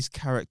these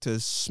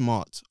characters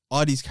smart?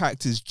 Are these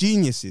characters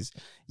geniuses?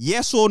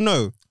 Yes or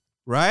no?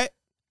 Right?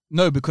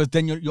 No, because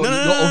then you're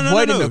No,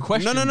 avoiding the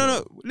question.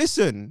 No.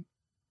 Listen,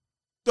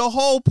 the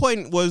whole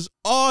point was: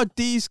 are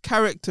these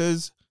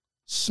characters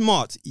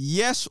smart?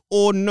 Yes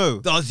or no?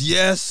 Does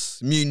yes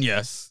mean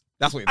yes?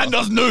 That's what it does. And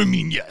does no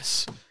mean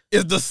yes?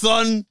 Is the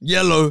sun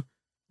yellow?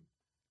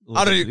 All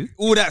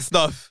All that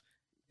stuff.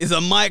 Is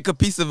a mic a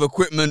piece of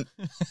equipment?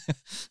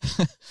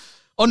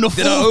 On the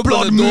Did I full open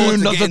blood the door moon,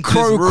 to does get the into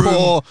crow this room?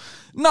 caw?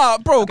 Nah,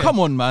 bro, come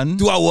on, man.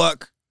 Do I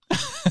work?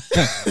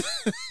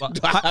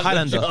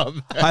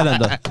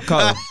 Highlander,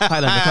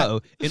 Kato.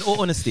 In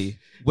all honesty,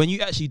 when you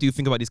actually do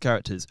think about these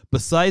characters,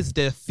 besides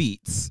their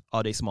feats,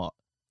 are they smart?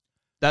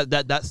 That's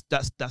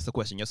the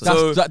question. Yes.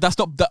 That's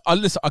not.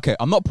 Listen, okay,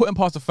 I'm not putting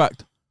past the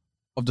fact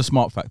of the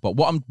smart fact, but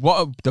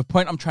the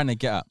point I'm trying to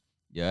get at,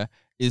 yeah,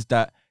 is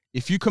that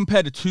if you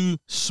compare the two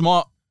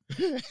smart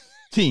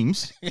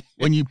teams,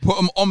 when you put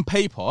them on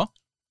paper,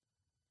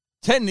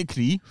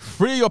 technically,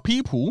 three of your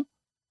people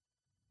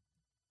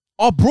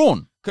are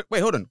Brawn.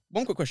 Wait, hold on.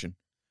 One quick question.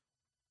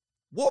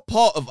 What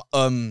part of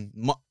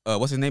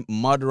what's his name,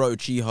 Madara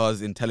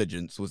Uchiha's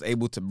intelligence was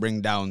able to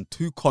bring down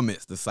 2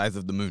 comets the size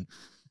of the moon?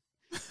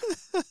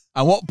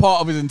 And what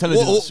part of his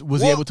intelligence What-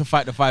 was he what- able to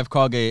fight the 5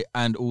 Kage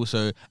and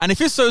also... And if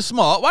he's so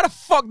smart, why the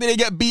fuck did he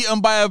get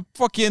beaten by a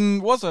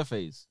fucking... What's her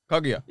face?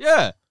 Kaguya.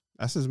 Yeah.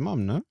 That's his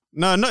mum, no?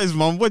 No, not his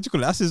mum. What do you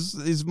call it? That's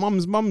his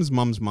mum's mum.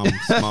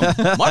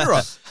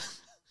 Madara.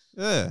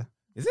 Yeah,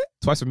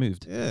 Twice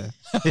removed. yeah.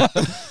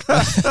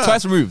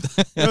 Twice removed.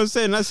 You know what I'm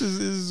saying? That's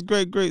his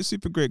great,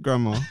 super great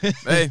grandma.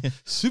 Hey,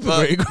 Super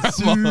But- great grandma.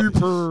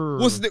 Super.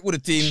 we'll stick with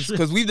the teams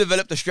because we've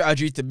developed a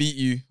strategy to beat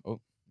you.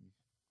 Oh,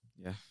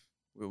 yeah,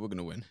 we're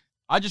gonna win.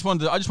 I just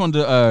wanted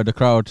the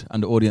crowd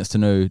and the audience to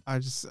know I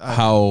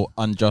how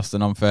unjust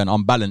and unfair and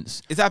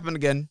unbalanced It's happened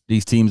again.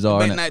 these teams are.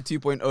 Debate innit? Night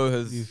 2.0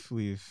 has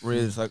we've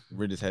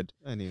reared his head.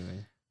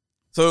 anyway.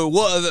 So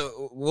what are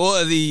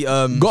the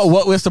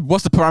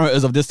What's the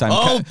parameters of this time?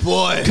 Oh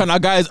boy! Can our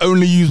guys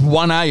only use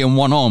one eye and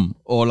one arm,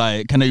 or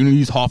like can they only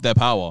use half their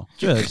power?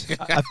 Judge,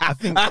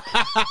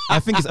 I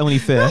think it's only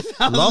fair.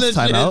 Last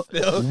time out,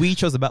 still. we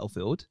chose a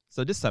battlefield.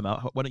 So this time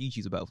out, why don't you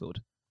choose a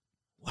battlefield?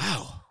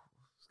 Wow,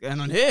 what's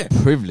going on here?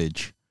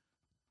 Privilege.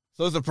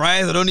 So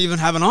surprised I don't even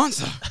have an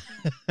answer.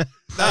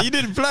 Nah, you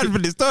didn't plan for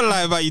this. Don't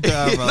lie about you. No,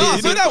 I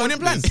saw that. We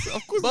didn't plan.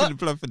 Of course, But- we didn't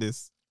plan for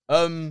this.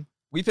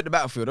 We picked the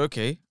battlefield.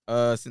 Okay.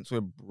 Since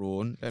we're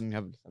Brawn, let me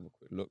have a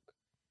quick look.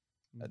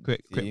 at the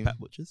Quick team. Pat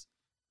Butchers.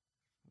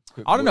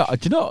 Quick I don't know. watch.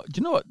 Do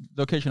you know what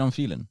location I'm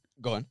feeling?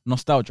 Go on.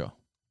 Nostalgia.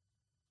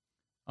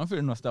 I'm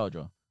feeling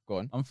nostalgia. Go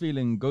on. I'm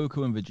feeling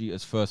Goku and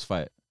Vegeta's first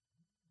fight.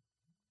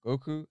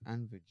 Goku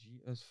and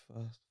Vegeta's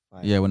first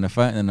fight. Yeah, when they're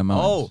fighting in the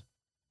mountains.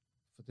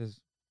 But there's-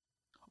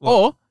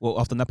 Or Well,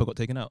 after Nappa got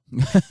taken out.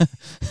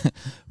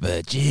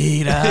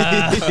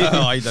 Vegeta.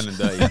 Oh, you done and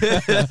dirty.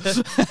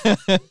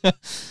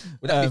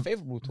 Would that be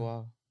favourable to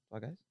our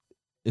guys?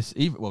 It's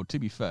even well. To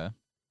be fair,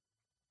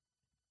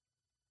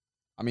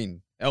 I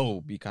mean, L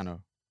will be kind of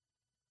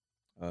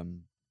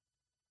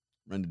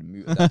rendered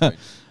mute at that point.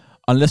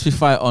 unless we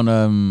fight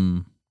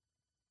on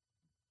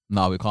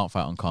no, we can't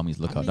fight on Kami's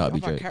How lookout. many That'd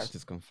be other jokes.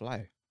 characters can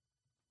fly?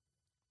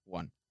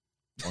 One.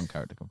 One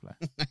character can fly.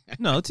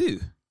 No, 2.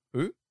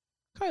 Who?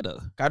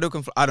 Kaido. Kaido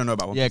can fly. I don't know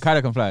about one. Yeah,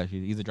 Kaido can fly.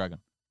 Actually, he's a dragon.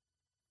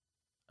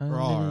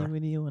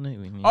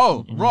 Rawr.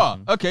 Oh, raw.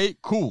 Okay,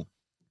 cool.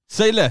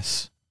 Say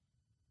less.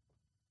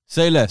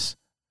 Say less.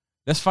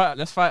 Let's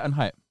fight on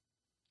height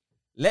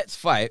Let's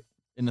fight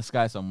in the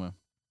sky somewhere.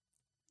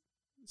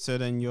 So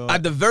then you're.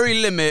 at the very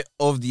limit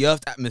of the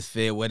Earth's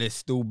atmosphere where there's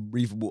still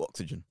breathable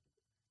oxygen.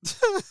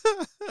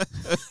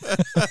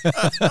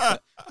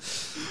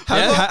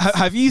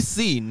 Have you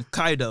seen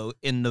Kaido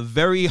in the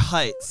very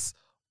heights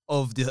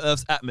of the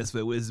Earth's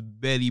atmosphere where it's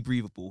barely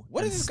breathable?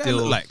 What and does this guy still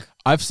look like?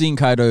 I've seen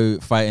Kaido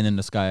fighting in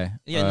the sky.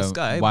 Yeah, in the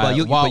sky, While, but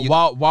you- while, but you-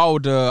 while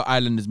the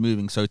island is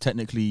moving, so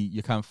technically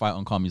you can fight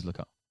on Kami's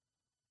lookout.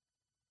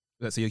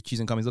 So you're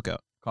choosing Kami's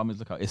lookout? Kami's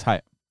lookout. It's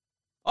height.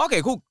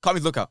 Okay, cool.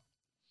 Kami's lookout.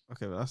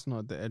 Okay, but that's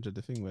not the edge of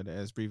the thing where the air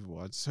is breathable.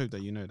 I just hope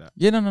that you know that.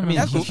 Yeah, no. I mean,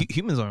 That's cool.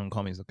 humans are on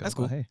Kami's lookout. That's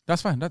cool. but Hey,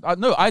 That's fine. No,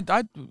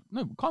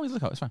 Kami's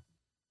lookout. It's fine.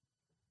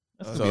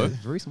 that's So? a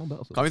very small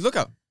battlefield. Kami's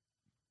lookout.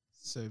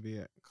 So be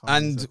it.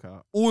 And- Look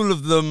out. All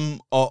of them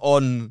are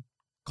on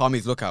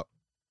Kami's lookout.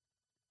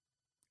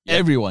 Yeah.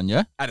 Everyone,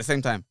 yeah? At the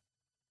same time.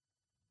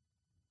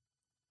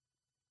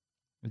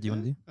 What do you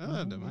want to do?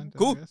 I don't mind.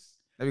 Cool. I guess.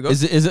 There we go.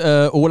 Is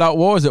it all out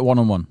war or is it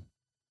 1-on-1?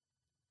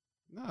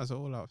 No, it's an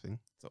all-out thing.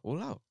 It's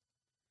all out.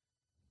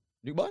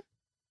 New button?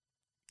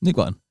 Nick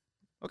one.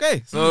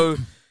 Okay, so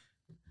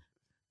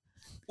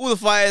all the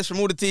fighters from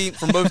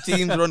both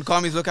teams are on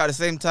Kami's lookout at the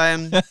same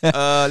time.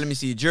 Let me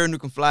see. Jiren, who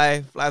can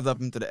flies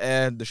up into the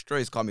air,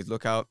 destroys Kami's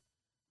lookout.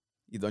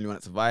 He's the only one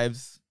that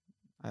survives.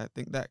 I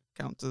think that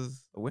counts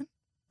as a win.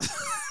 Is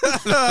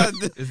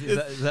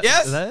that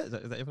Yes? Is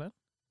that your plan?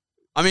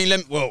 I mean,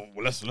 let's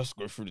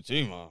go through the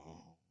team.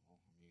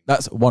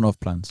 That's one of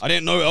plans. I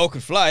didn't know El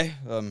could fly.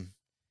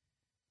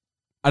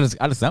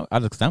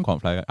 Alakazam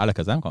can't fly.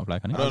 Alakazam can't fly,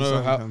 can he? I don't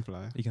know how- Can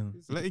fly. He can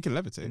He can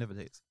levitate.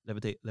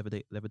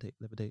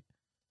 levitate.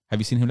 Have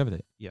you seen him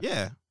levitate?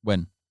 Yeah,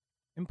 When?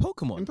 In in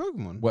Pokemon.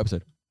 Pokemon. What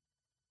episode?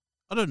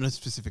 I don't know the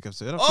specific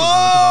episode. I don't Oh! think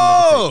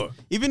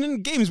Alakazam levitates. Even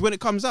in games when it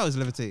comes out, it's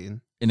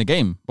levitating. In the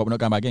game, but we're not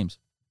going by games.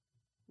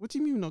 What do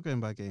you mean we're not going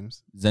by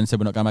games? Zen said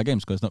we're not going by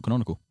games because it's not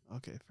canonical.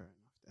 Okay, fair enough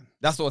then.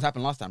 That's what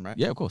happened last time, right?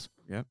 Yeah, of course.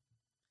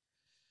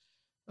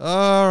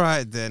 All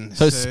right then.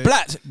 So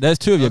splat. There's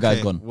two of your guys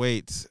Okay, gone.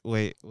 Wait.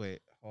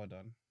 Hold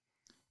on.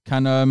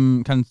 Can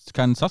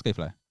Sasuke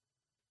fly?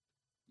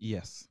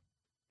 Yes.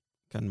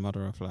 Can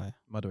Madara fly?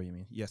 Madara, you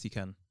mean? Yes, he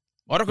can.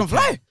 Madara can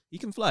fly. He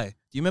can fly. Do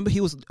you remember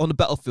he was on the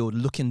battlefield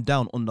looking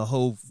down on the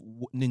whole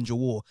ninja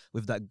war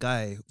with that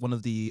guy, one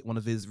of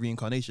his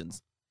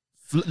reincarnations,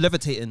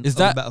 levitating Is on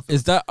the that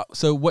battlefield?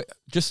 so? What?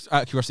 Just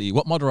out of curiosity,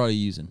 what Madara are you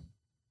using?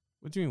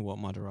 What do you mean, what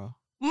Madara?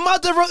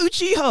 Madara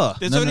Uchiha?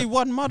 There's No, only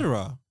one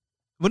Madara.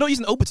 We're not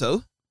using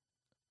Obito.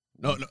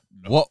 No.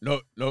 What?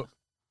 No.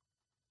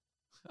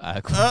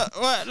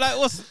 What, like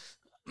what's?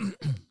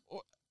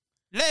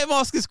 Let him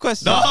ask his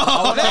question.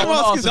 No, let him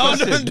ask his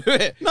question. don't do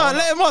it. No,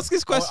 let him ask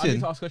his I need question.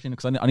 to ask a question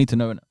because I need to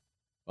know.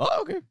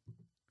 Oh, okay.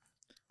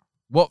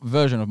 What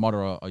version of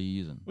Madara are you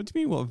using? What do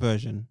you mean, what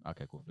version?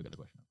 Okay, cool. Forget the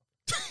question.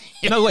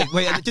 No,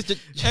 wait. Just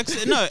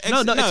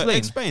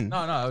Explain.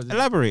 No.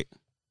 Elaborate.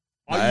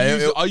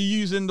 Are you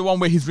using the one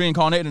where he's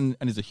reincarnated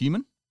and is a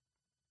human,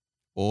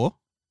 Or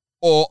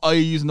are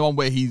you using the one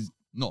where he's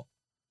not?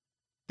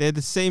 they're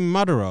the same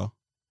Madara.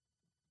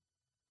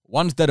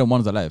 One's dead and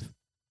one's alive.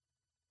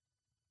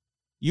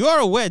 You are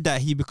aware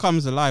that he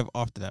becomes alive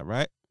after that,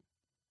 right?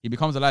 He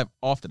becomes alive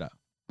after that.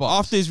 But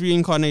After his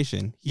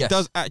reincarnation, he Yes.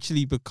 does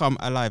actually become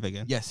alive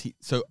again. yes,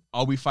 so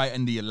are we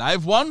fighting the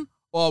alive one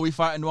or are we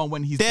fighting the one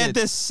when he's They're dead?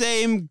 the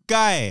same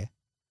guy.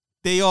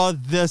 They are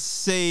the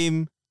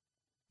same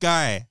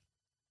guy.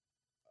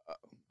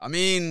 I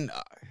mean,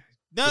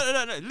 No.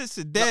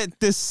 Listen, they're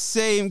the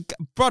same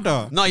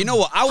brother. no. You know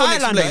what? I want to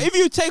Highlander, explain. if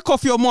you take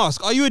off your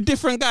mask, are you a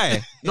different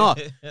guy? No,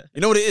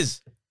 you know what it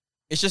is.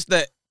 It's just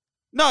that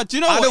No, do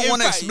you know I what? don't In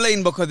want to fact-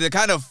 explain because it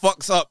kind of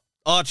fucks up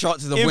our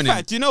chances of In winning.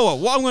 fact, do you know what?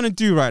 What I'm gonna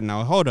do right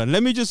now? Hold on.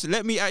 Let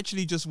me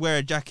actually just wear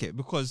a jacket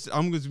because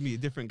I'm going to be a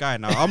different guy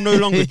now. I'm no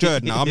longer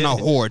Jerd now. I'm now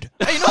Horde.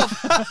 Hey, you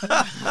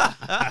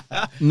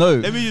know, No.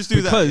 Let me just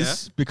do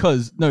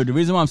because no, the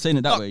reason why I'm saying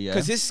it that way, yeah.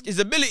 because his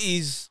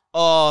abilities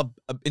are,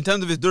 in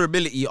terms of his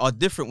durability, are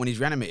different when he's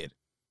reanimated.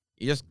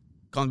 He just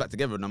comes back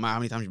together no matter how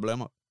many times you blow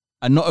him up.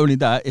 And not only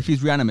that, if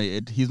he's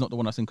reanimated, he's not the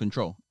one that's in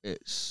control.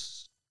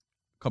 It's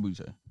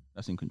Kabuto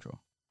that's in control.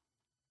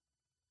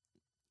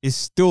 It's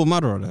still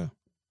Madara though.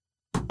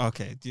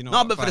 Okay. Do you know? No,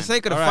 what? but for the Fine.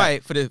 sake of the All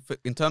right. fight,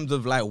 in terms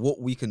of like what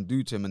we can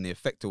do to him and the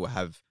effect it will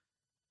have.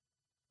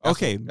 that's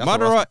Okay, what- that's what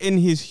Madara in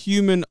his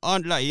human,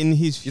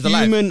 he's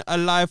alive. human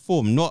alive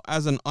form, not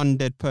as an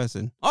undead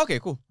person. Okay,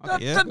 cool.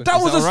 Okay, Yeah.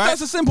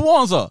 That's a simple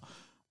answer.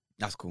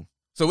 that's cool.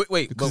 So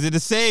wait, Because but, they're the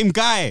same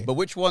guy. but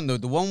which one though?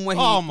 The one where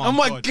he? Oh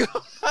my God.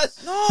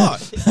 No!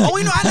 Oh,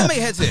 we know anime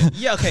heads here.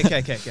 Yeah, okay.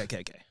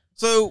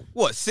 So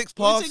what? 6 Are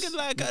you parts? thinking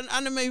like an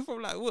anime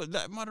from like what?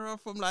 Like Madara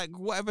from like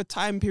whatever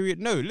time period?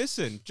 No,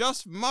 listen,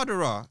 just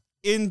Madara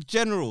in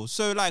general.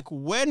 So like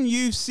when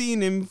you've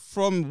seen him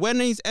from when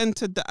he's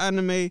entered the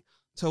anime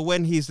to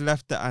when he's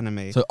left the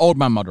anime. So old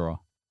man Madara.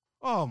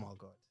 Oh my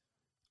God.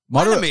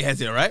 Anime heads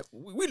here, right?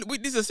 We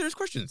these are serious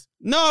questions.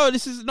 No,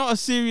 this is not a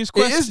serious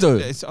question. is, though.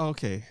 It's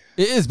okay.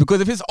 It is because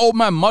if it's old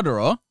man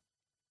Madara,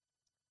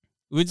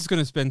 We're just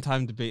gonna spend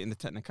time debating the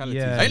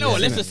technicalities. Yeah, I know. yeah.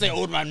 Let's just say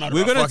old man Madara.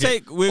 We're gonna fuck it.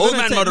 take. We're Old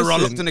gonna man take, Madara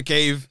listen, locked in a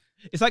cave.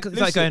 It's like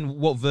Listen. going,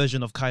 what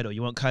version of Kaido?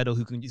 You want Kaido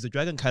who can use a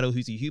dragon, Kaido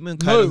who's a human,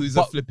 Kaido who's a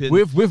but flipping.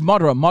 with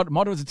Madara,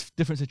 Madara is a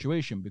different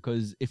situation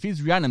because if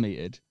he's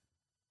reanimated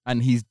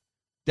and he's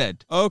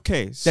dead,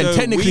 Okay, so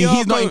technically we are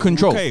he's not in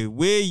control. Okay,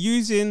 we're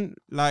using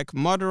like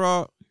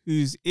Madara,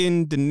 who's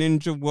in the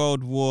Ninja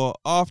World War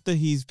after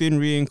he's been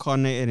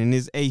reincarnated and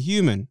is a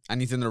human.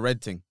 And he's in the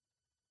red thing.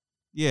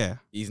 Yeah.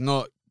 He's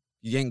not.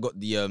 He ain't got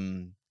the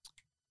You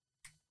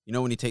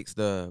know when he's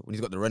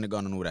got the Renegon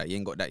and all that. He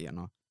ain't got that yet,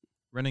 no.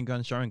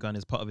 Renegon, Sharingan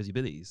is part of his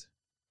abilities.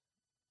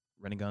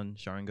 Renegon,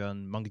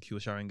 Sharingan, Mangekyo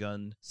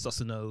Sharingan,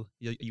 Susanoo.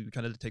 You're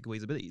trying to take away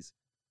his abilities.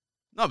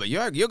 No, but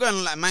you're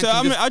going like man. So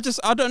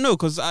I don't know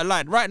because I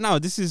like right now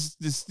this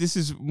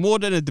is more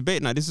than a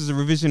debate now. This is a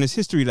revisionist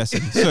history lesson.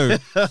 So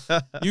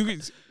you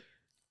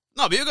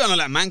No, but you're going to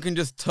like, man can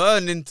just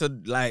turn into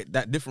like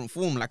that different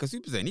form like a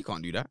Super Saiyan. He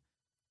can't do that.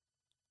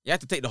 You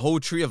have to take the whole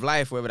tree of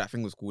life, whatever that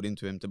thing was called,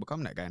 into him to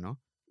become that guy, no?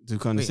 To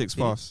become the Wait, 6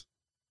 did he? paths.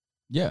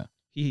 Yeah.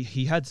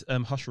 He had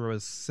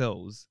Hashira's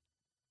cells,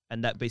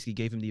 and that basically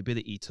gave him the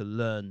ability to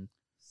learn.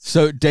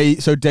 So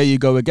there you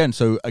go again.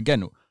 So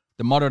again,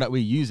 the Madara that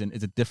we're using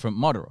is a different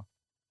Madara.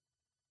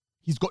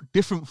 He's got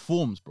different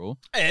forms, bro.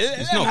 Hey, let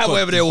It's them not have got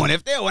whatever they different- want.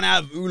 If they want to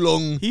have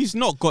oolong, He's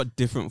not got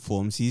different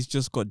forms. He's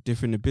just got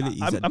different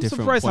abilities. I'm at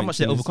different surprised how points much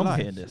they're in his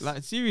overcomplicating life. this.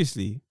 Like,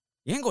 seriously.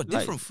 he ain't got Like-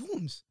 different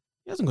forms.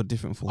 He hasn't got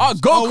different forms. Oh,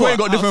 Goku what? ain't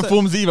got different Outside-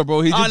 forms either,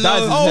 bro. He just I dyes know.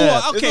 his Oh, hair.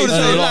 what? Okay. It's all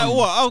So, the like, same.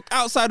 what?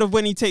 Outside of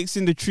when he takes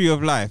in the tree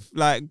of life,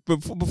 like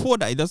before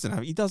that, he doesn't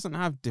have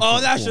different. Oh,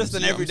 that's forms, just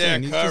an you know what I'm everyday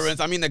saying? He's just- occurrence.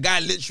 I mean, the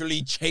guy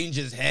literally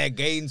changes hair,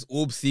 gains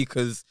orb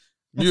seekers,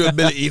 new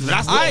abilities.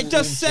 That's not I a just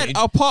form said change.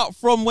 apart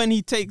from when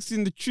he takes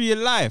in the tree of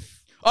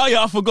life. Oh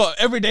yeah, I forgot.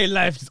 Everyday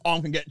life, his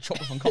arm can get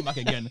chopped off and come back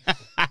again.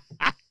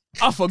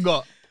 I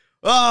forgot.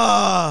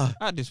 Ah,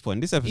 At this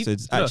point, this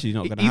episode's look, actually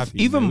not going to ev- happen.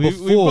 even We've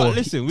before got,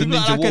 listen, the we've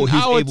got Ninja like War, an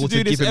he's hour able to do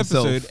to this give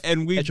himself episode,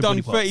 and we've extra done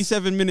body parts.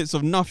 37 minutes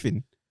of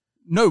nothing.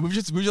 No, we've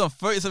just done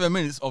 37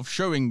 minutes of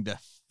showing the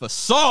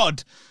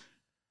facade.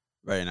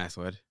 very nice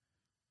word.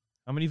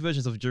 How many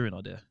versions of Jiren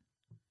are there?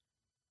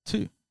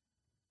 2.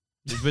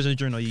 Which version of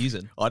Jiren are you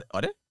using? Are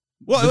they?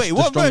 What? The- Wait, the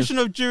what strongest- version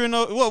of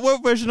Jiren?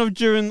 What version of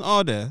Jiren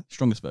are there?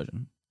 Strongest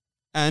version.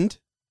 And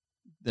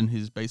Than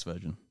his base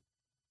version.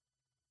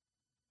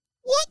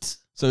 what?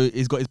 So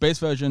he's got his base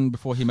version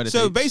before he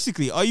meditates. So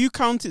basically, are you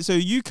counting? So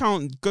you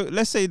count?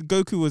 Let's say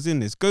Goku was in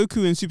this.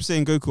 Goku and Super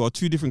Saiyan Goku are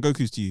two different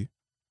Gokus to you.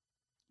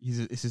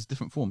 it's his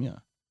different form, yeah.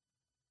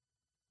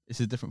 It's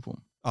his different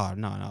form. Oh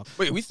no.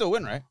 Wait, we still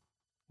win, right?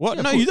 What?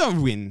 Yeah, no, of you course.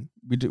 don't win.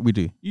 We do. You We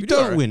do,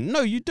 don't right? win.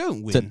 No, you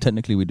don't win.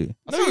 Technically, we do.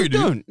 I no, thought you we do.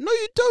 don't. No,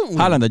 you don't win.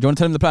 Highlander, do you want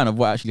to tell him the plan of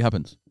what actually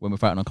happens when we're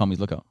fighting on Kami's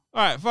lookout?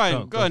 All right, fine. Go,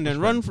 Go go, on then.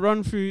 push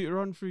Run through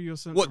your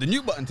scenario. What, the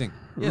new button thing?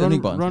 Yeah, the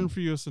new button Run thing.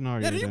 through your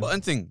scenario. Yeah, the new then.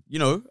 button thing. You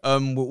know,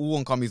 we're all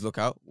on Kami's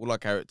lookout, all our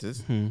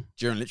characters. Mhm,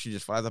 Jiren literally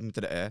just flies up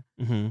into the air,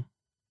 mhm.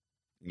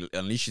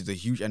 unleashes a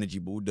huge energy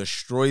ball,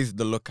 destroys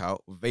the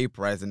lookout,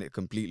 vaporizing it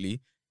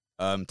completely.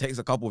 Takes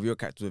a couple of your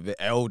characters with it.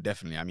 L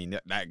definitely. I mean,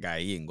 that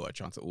guy, he ain't got a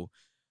chance at all.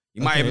 He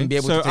might Okay, even be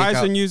able so to take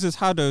Aizen out. uses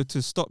Hado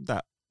to stop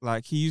that.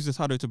 Like he uses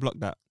Hado to block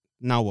that.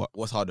 Now what?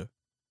 What's harder?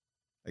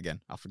 Again,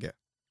 I forget.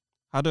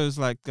 Hado's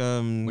like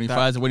When he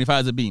that-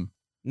 fires a beam.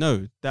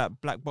 No,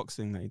 that black box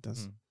thing that he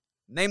does. Mm.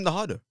 Name the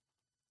harder.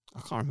 I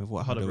can't remember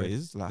what Hado Hado Red.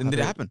 is. Like Then did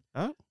it Hado- happen?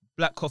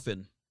 Black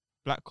Coffin.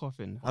 Black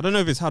coffin. I don't know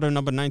if it's Hado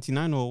number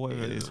 99 or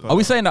whatever it is. but- Are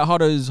we saying that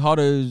Aizen's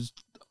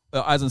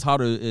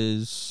Hado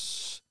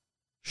is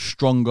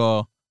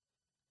stronger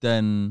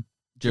than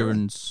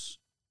Jiren's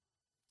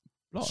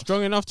blast?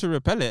 strong enough to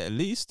repel it at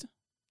least?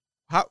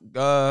 How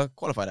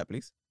qualify that,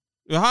 please?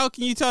 How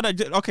can you tell that?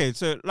 Okay,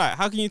 so like,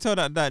 how can you tell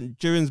that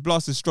Jiren's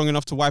blast is strong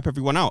enough to wipe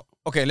everyone out?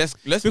 Okay, let's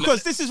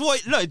Because this is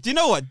what. Look, do you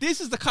know what? This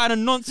is the kind of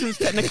nonsense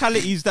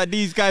technicalities that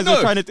these guys No.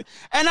 are trying to.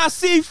 And I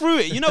see through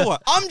it. You know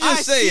what? I'm just I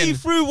see saying-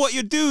 through what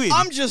you're doing.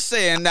 I'm just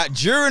saying that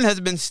Jiren has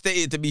been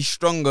stated to be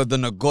stronger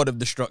than a god of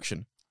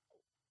destruction.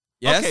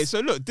 Yes. Okay, so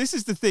look, this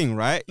is the thing,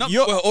 right? No,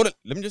 You're- well, hold on.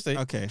 Let me just say.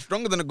 okay.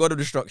 Stronger than a god of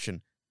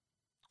destruction.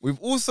 We've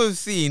also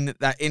seen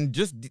that in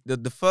just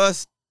the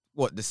first,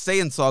 the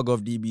Saiyan saga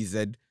of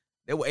DBZ,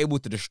 they were able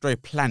to destroy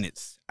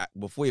planets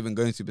before even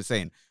going Super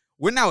Saiyan.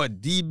 We're now at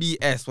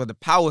DBS where the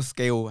power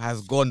scale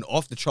has gone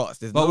off the charts.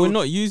 But we're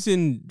not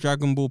using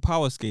Dragon Ball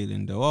power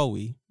scaling, though, are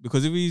we?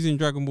 Because if we're using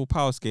Dragon Ball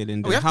power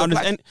scaling, we then have to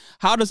apply-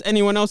 how does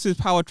anyone else's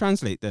power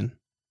translate then?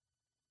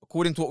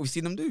 according to what we've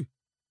seen them do.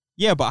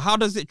 Yeah, but how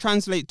does it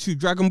translate to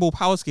Dragon Ball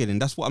power scaling?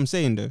 That's what I'm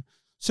saying, though.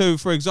 So,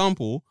 for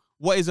example,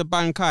 what is a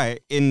Bankai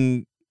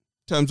in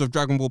terms of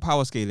Dragon Ball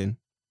power scaling?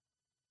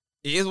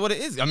 It is what it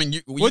is. I mean,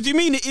 What do you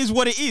mean it is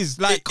what it is?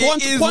 Like,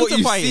 it is what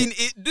you've quantify seen it.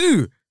 it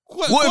do.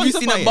 What have you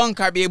seen Quantify a it.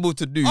 Bankai be able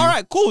to do? All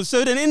right, cool.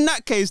 So then in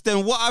that case,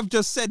 then what I've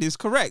just said is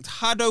correct.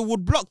 Hado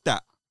would block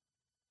that.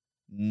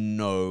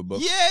 No, but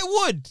Yeah, it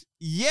would.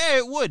 Yeah,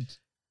 it would.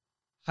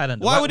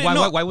 Highlander. Why would it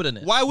not? Why wouldn't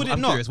it? Why would it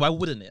I'm not? curious. Why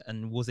wouldn't it?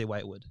 And we'll say why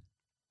it would.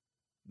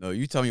 no,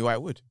 you tell me why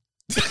it would.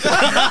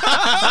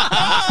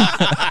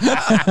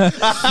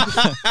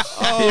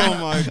 Oh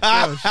my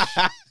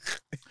gosh.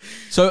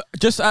 So,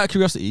 just out of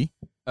curiosity,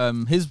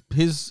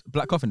 his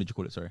black coffin, did you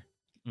call it? Sorry,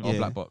 or Yeah.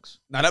 black box.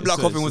 Now that black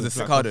So- coffin so was a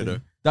black cicada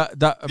coffin. though.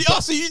 That Oh,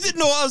 so you didn't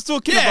know what I was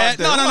talking Yeah, about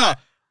then? no.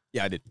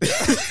 Yeah, I did.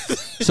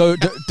 so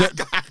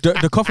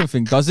the coffin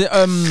thing, does it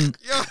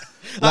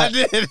I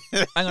did.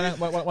 hang on,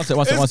 one sec.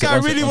 This guy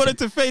really wanted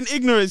to feign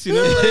ignorance, you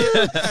know?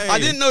 I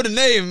didn't know the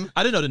name.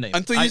 I didn't know the name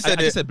Until you said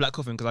I it. just said Black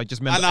Coffin because I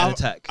just remember And an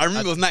attack. I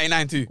remember it was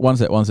 99 too. One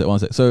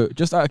sec. So,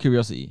 just out of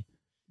curiosity,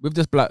 with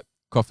this black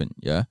coffin,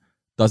 yeah,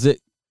 does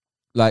it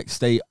like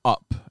stay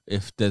up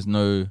if there's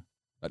no?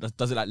 Like,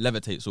 does it like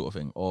levitate sort of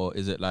thing, or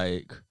is it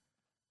like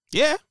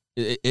Yeah.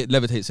 it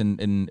levitates in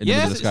the middle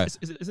Yeah. of the sky?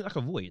 Is it like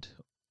a void?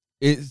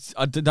 It's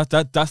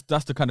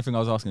that's the kind of thing I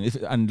was asking.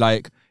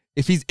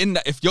 If he's in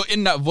that, if you're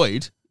in that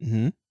void,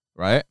 Mm-hmm.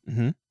 right,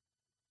 Mm-hmm.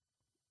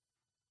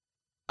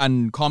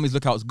 and Kami's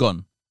lookout's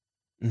gone,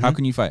 How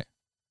can you fight?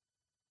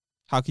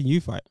 How can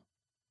you fight?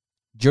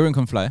 Jiren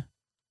can fly.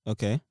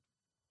 Okay.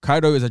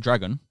 Kaido is a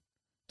dragon.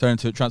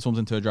 Transforms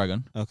into a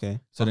dragon. Okay.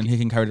 So then he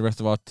can carry the rest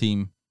of our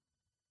team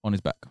on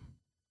his back.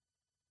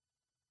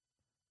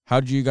 How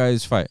do you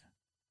guys fight?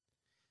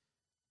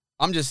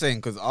 I'm just saying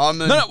because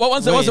Armin. No, what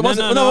was it? Wait,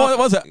 What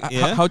was it?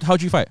 Yeah. How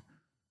do you fight?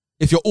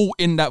 If you're all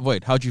in that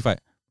void, how do you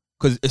fight?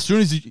 Because as soon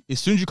as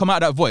you come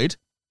out of that void,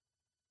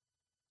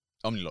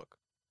 Omnilock.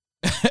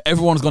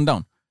 everyone's gone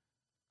down.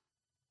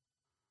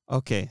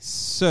 Okay.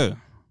 So.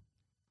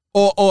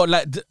 Or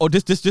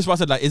this what I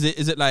said, like, is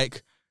it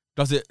like,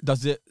 does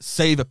it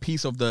save a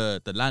piece of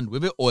the land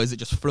with it, or is it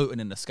just floating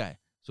in the sky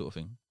sort of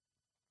thing?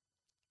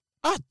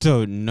 I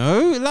don't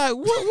know. Like,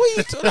 what are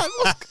you like,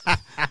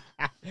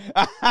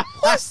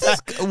 what's this?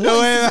 The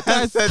way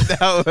I said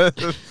that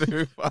was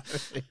too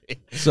funny.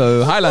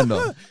 So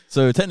Highlander.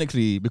 So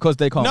technically, because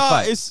they can't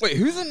fight. Wait,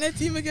 who's on their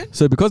team again?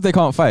 So because they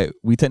can't fight,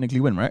 we technically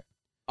win, right?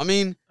 I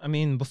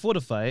mean, before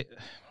the fight,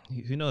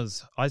 who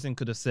knows? Aizen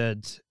could have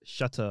said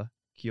Shatter,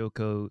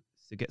 Kyoko,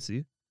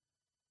 Sugetsu.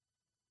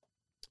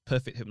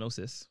 Perfect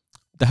hypnosis.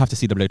 They have to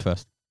see the blade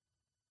first.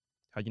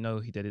 How do you know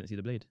they didn't see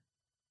the blade?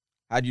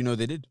 how do you know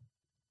they did?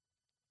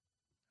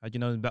 How do you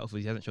know in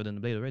Battlefield he hasn't showed them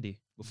the blade already?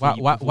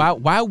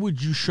 Why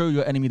would you show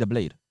your enemy the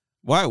blade?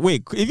 Why?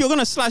 Wait, if you're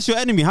gonna slash your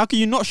enemy, how can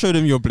you not show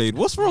them your blade?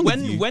 What's wrong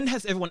with you? When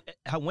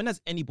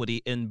has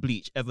anybody in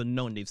Bleach ever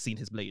known they've seen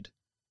his blade?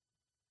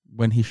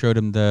 When he showed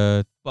him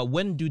the... But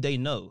when do they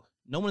know?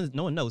 No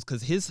one knows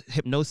because his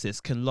hypnosis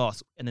can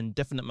last an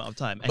indefinite amount of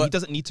time, and he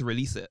doesn't need to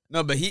release it.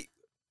 No, but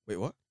wait,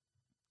 what?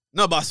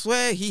 No, but I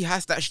swear he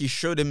has to actually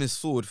show them his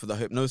sword for the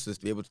hypnosis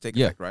to be able to take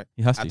effect, right?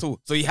 He has to. At all.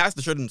 So he has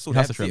to show them the sword. He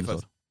has to show them the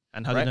sword.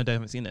 And how do you know they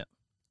haven't seen it?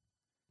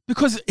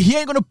 Because he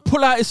ain't gonna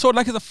pull out his sword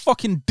like it's a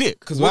fucking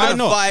dick. Because why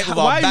not? Fight with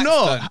our backs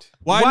turned.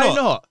 Why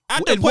not?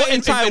 At the point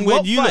in time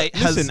when you at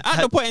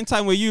the point in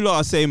time where you lot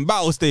are saying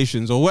battle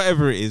stations or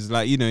whatever it is,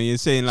 like, you know, you're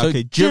saying like, So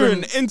okay,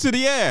 Jiren into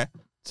the air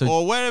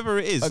or whatever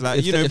it is,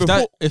 like, you know,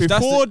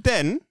 before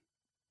then.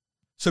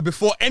 So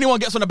before anyone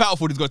gets on the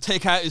battlefield, he's gonna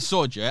take out his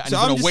sword, yeah, and So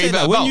he's I'm gonna just wave saying it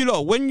that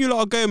about. when you lot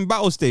are going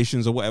battle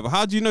stations or whatever,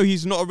 how do you know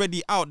he's not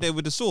already out there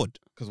with the sword?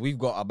 Because we've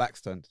got our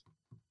backs turned.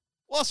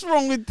 What's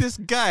wrong with this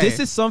guy? This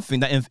is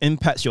something that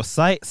impacts your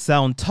sight,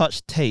 sound,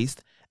 touch,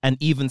 taste, and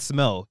even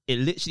smell. It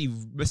literally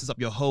messes up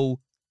your whole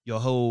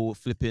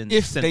flipping.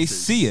 If senses. they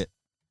see it,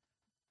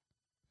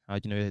 how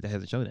do you know they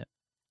hasn't shown it?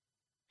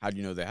 How do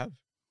you know they have?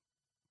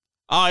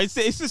 It's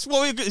this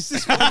what we're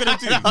gonna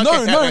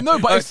do? No,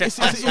 but it's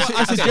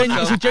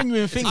a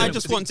genuine thing. I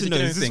just want to know.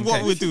 This is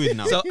what we're doing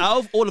now. So out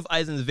of all of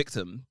Aizen's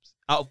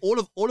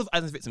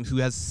victims, who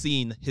has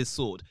seen his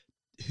sword,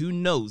 who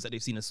knows that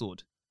they've seen a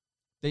sword?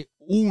 They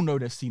all know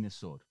they've seen his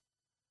sword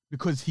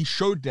because he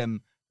showed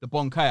them the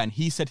Bonkai, and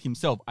he said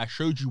himself, "I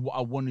showed you what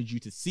I wanted you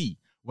to see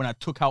when I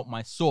took out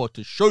my sword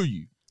to show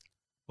you."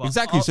 But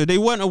Exactly. So they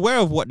weren't aware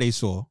of what they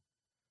saw.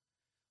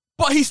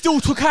 But he still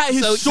took out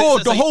his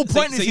sword. The whole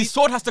point is his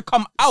sword has to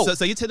come out.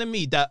 So you're telling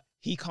me that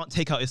he can't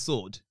take out his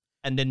sword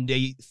and then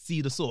they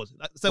see the sword?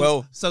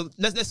 So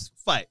let's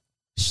fight.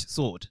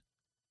 Sword.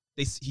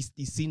 He's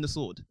seen the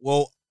sword.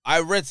 Well,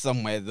 I read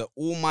somewhere that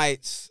All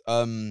Might's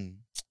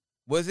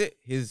was it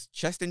his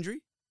chest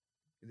injury?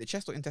 Is it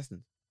chest or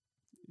intestines?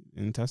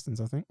 Intestines,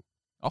 I think.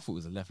 I thought it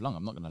was a left lung.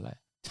 I'm not gonna lie.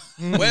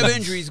 Whatever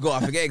injury he's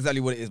got, I forget exactly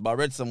what it is, but I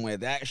read somewhere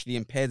that actually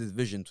impaired his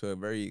vision to a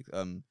very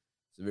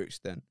severe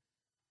extent.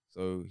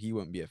 So he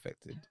won't be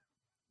affected.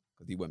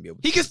 Because he won't be able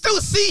to. He can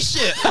still see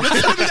shit! You're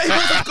telling me that he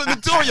went up to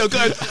Midoriya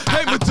goes,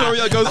 hey,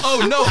 Midoriya goes,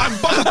 oh no, I'm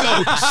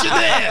Bungo!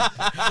 Shanair!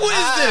 What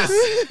is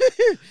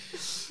this?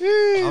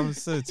 I'm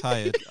so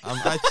tired. I'm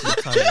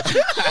actually tired.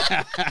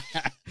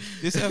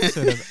 This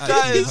episode has actually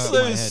That is hurt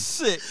so my head.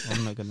 sick.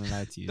 I'm not gonna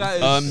lie to you. That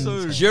is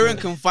so. Jiren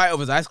can fight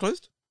with his eyes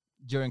closed.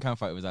 Jiren can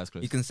fight with his eyes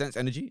closed. He can sense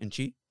energy and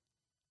chi.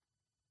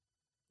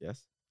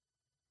 Yes.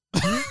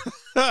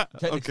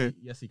 Okay.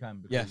 Yes, he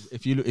can. Because Yes.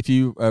 If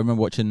you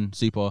remember watching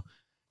Super,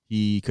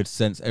 he could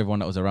sense everyone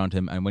that was around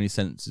him, and when he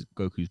sensed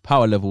Goku's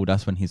power level,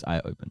 that's when his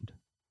eye opened.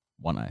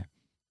 One eye.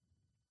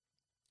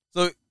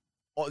 So,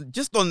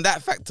 just on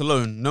that fact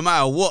alone, no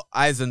matter what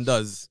Aizen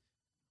does,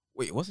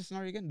 wait, what's the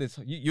scenario again?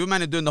 You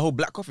man are doing the whole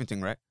black coffin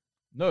thing, right?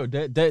 No,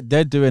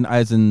 they're doing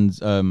Aizen's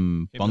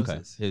bunkai.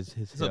 Hypnosis. His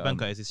It's not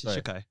Bunkai, it's his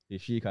Shikai.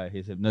 His Shikai,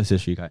 his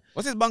hypnosis Shikai.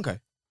 What's his bunkai?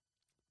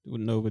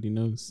 Nobody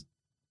knows.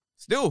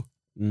 Still.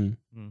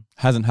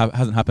 Hasn't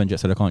happened yet,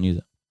 so they can't use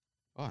it.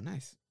 Oh,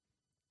 nice.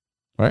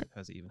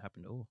 Has it even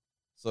happened at all?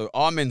 So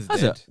Armin's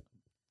Has dead. it?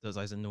 Does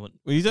Aizen know what?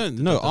 Well, you don't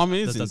know. Armin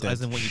isn't Does dead.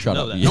 Aizen want you Shut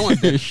to up. know that? No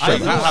one's dead.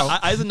 Shut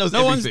up. Aizen knows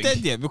No one's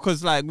everything. dead yet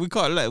because like we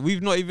can't. Like,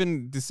 we've not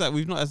even decided.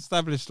 We've not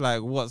established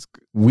like what's.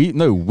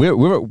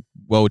 We're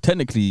well,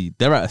 technically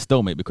they're at a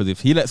stalemate because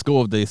if he lets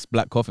go of this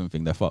black coffin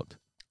thing, they're fucked.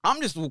 I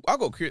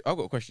got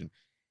a question.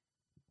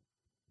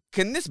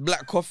 Can this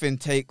black coffin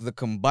take the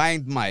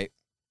combined might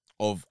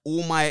of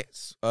All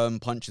Might's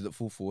punches at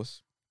full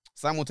force,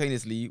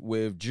 simultaneously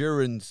with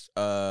Jiren's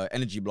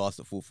energy blast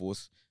at full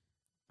force,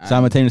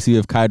 Simultaneously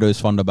with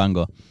Kaido's Thunder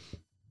Banger.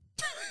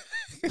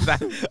 is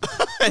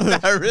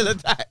that a real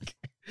attack?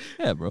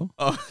 Yeah, bro.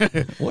 Oh,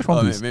 Watch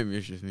One Piece. maybe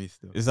it's just me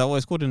still. Is that what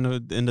it's called in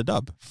the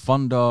dub?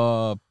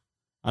 Thunder.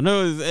 I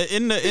know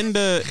in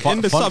the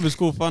Fun- sub it's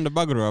called Thunder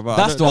Bagara, but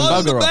That's the one.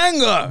 On the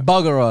Bagara.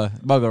 banger.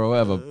 Bugger,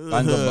 whatever.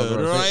 Banger,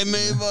 Bugger. Right,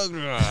 mate,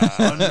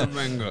 Bagara. On the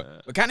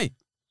banger. But can he?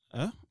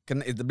 Huh?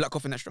 Is the Black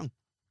Coffin that strong?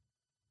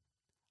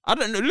 I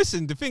don't know.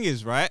 Listen, the thing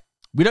is, right?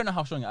 We don't know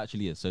how strong it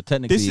actually is. So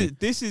technically,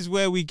 This is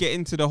where we get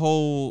into the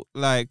whole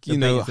like The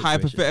know bait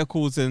situation.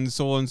 hypotheticals and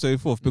so on and so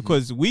forth,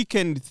 because we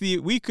could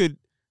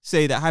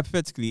say that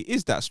hypothetically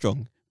is that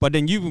strong, but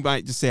then you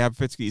might just say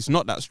hypothetically it's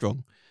not that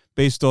strong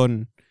based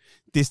on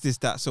this,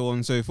 that, so on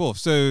and so forth.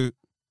 So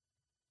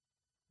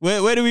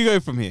where do we go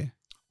from here?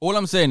 all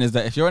I'm saying is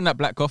that if you're in that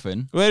black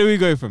coffin, Where do we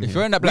go from if here?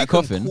 you're in that black We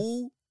can coffin,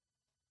 call-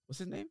 what's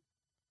his name?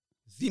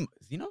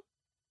 Zeno?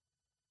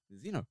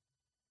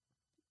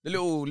 The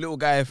little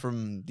guy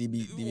from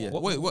DBS.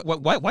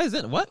 Why is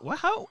it?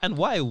 How and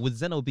why would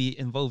Zeno be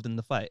involved in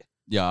the fight?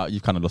 yeah,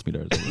 you kind of lost me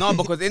there. As well. No,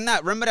 because in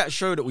that, remember that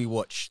show that we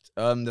watched?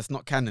 That's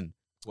not canon.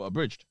 What,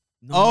 abridged?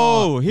 No.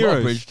 Oh, Not Heroes.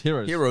 abridged,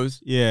 Heroes.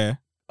 Heroes. Yeah.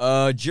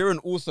 Jiren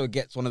also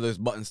gets one of those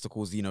buttons to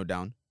call Zeno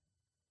down.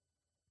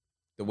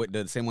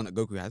 The same one that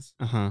Goku has.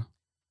 Uh-huh.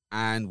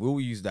 And we'll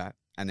use that.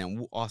 And then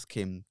we'll ask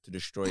him to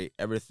destroy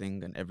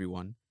everything and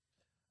everyone.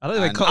 I don't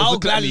know. And I'll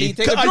gladly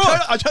take a draw.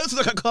 I tried to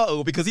look at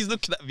Carl because he's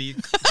looking at me.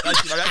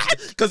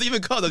 Because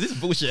even Carl knows this is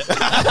bullshit.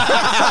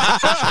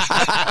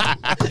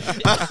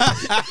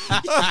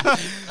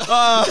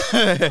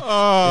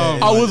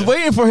 I was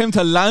waiting for him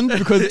to land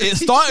because it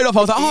started off. I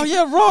was like, oh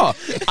yeah, raw,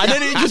 and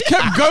then it just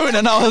kept going,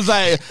 and I was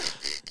like,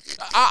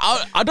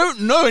 I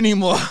don't know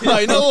anymore.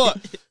 You know what?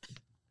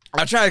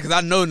 I tried because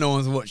I know no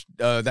one's watched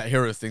that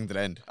Heroes thing to the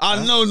end.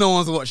 I know no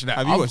one's watched that.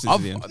 Have you watched this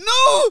I've- to the end?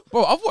 No!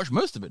 Bro, I've watched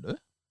most of it though.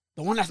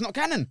 The one that's not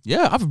canon.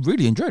 Yeah, I've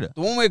really enjoyed it.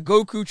 The one where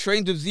Goku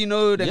trains with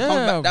Zeno, then Yeah,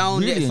 comes back down,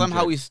 really yet somehow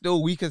enjoyed it. he's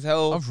still weak as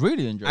hell. I've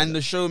really enjoyed And it.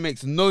 the show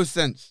makes no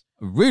sense.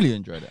 Really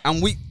enjoyed it.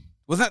 And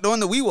wasn't that the one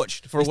that we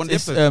watched for one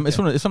It's episode?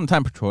 it's from the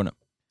Time Patrol, innit?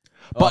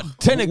 But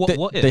technically,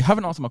 what they if?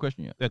 haven't answered my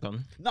question yet. They're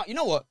gone. No, you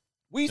know what?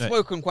 We've Right.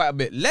 spoken quite a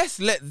bit. Let's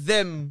let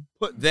them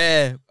put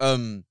their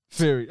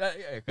Theory.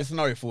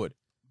 scenario forward.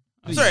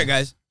 I'm sorry,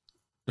 guys.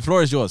 The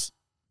floor is yours.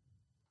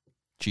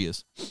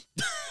 Cheers.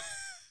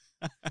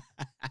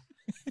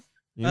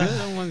 You know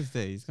the ones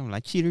there. He's coming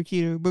like cheater,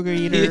 booger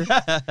eater.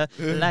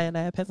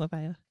 Lion, pencil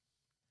fire.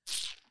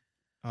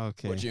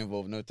 Okay. What you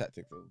involve? No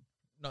tactics.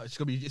 No, it's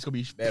gonna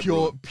be Bare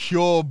pure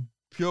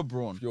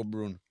brawn. Pure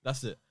Brawn.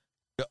 That's it.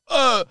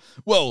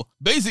 Well,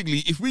 basically,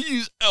 if we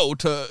use L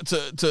to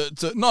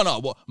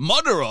what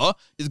Madara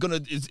is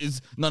gonna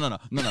is no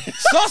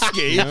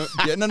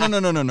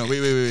Sasuke, no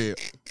wait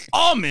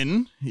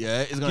Armin,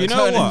 yeah, is gonna You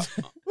know turn what?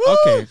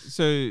 Okay,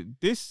 so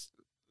this,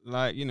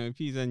 like,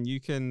 Pizan, you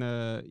can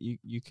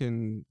you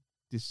can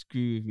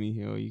disagree with me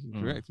here, or you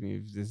can correct me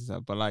if this is how,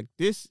 but like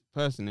this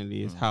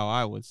personally is how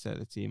I would set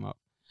the team up.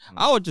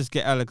 I would just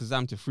get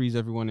Alakazam to freeze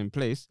everyone in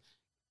place,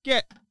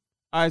 get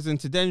Aizen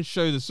to then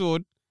show the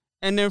sword,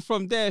 and then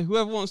from there,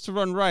 whoever wants to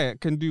run riot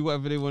can do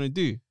whatever they want to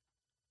do.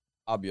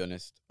 I'll be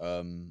honest.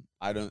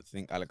 I don't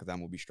think Alakazam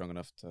will be strong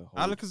enough to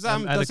hold.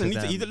 Alakazam doesn't need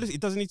to. Alakazam. He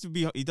doesn't need to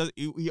be.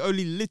 He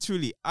only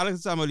literally.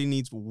 Alakazam only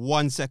needs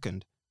 1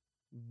 second.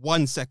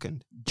 1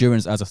 second.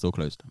 Jiren's eyes are still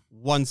closed.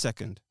 1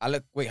 second.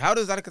 Wait, how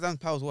does Alakazam's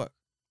powers work?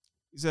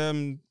 He's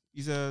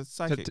a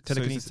psychic,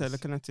 so he's telekinesis.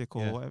 telekinetic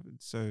or Yeah. whatever,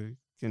 so he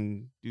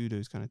can do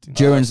those kind of things.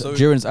 so-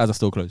 Jiren's eyes are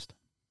still closed.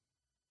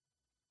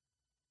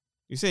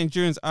 You're saying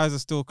Jiren's eyes are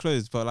still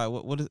closed, but like,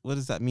 what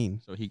does that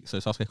mean? So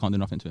Sasuke can't do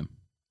nothing to him.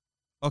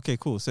 Okay,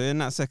 cool. So in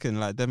that second,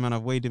 like, them man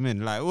have weighed him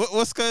in. Like,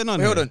 what's going on?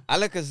 Wait, hold here? on.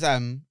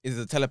 Alakazam is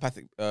a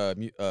telepathic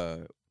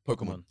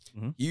Pokemon.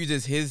 Mhm. He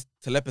uses his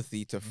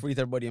telepathy to freeze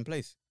everybody in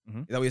place.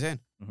 Mhm. Is that what you're saying?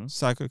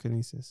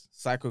 Psychokinesis.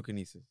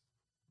 Psychokinesis.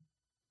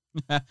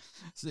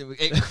 So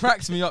it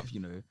cracks me up,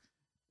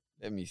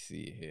 Let me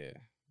see here.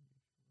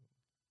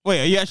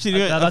 Wait, are you actually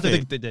doing? I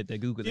Okay. think they're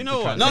Googling. You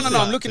know what? No,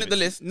 I'm looking at the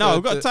list. No,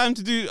 I've got time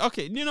to do.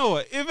 Okay, you know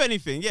what? If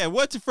anything, yeah,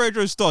 word to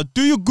Fredro Star.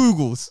 Do your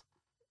Googles.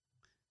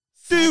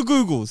 Do your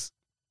Googles.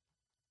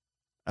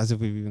 As if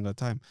we've even got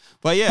time.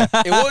 But yeah.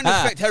 It won't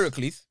affect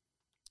Heracles,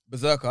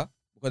 Berserker,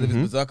 because of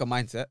Mhm. his Berserker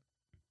mindset.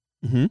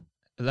 Mm-hmm.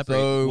 Elaborate.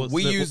 So what's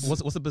we the, use-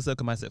 what's the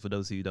berserker mindset for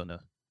those who don't know?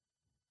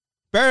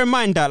 Bear in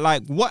mind that,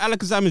 like, what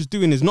Alakazam is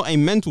doing is not a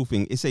mental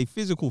thing; it's a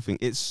physical thing.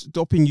 It's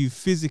stopping you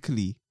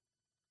physically.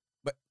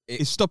 But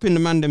It's stopping the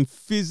man them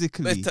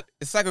physically,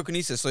 it's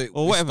psychokinesis, so it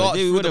or whatever. starts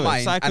Yeah, through whatever. the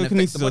mind and affects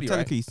Psychokinesis the or body, right?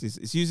 telekinesis.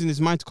 It's using his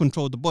mind to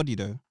control the body,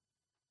 though.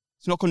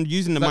 It's not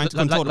using the Like- mind to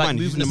like- control the like mind.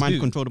 It's using the movements mind to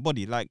do. control the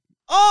body. Like,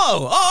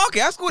 Oh, okay,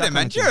 that's cool That then,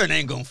 man. kind of Jiren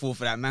ain't gonna fall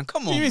for that, man.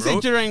 Come on, you mean bro.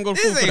 say Jiren ain't gonna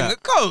fall This for that?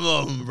 ain't, come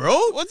on, bro.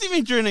 What do you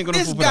mean Jiren ain't gonna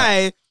This fall for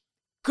that?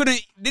 guy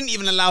didn't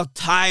even allow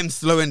time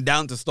slowing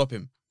down to stop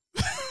him.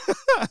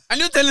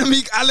 And you're telling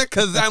me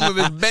Alakazam with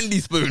his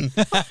bendy spoon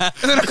is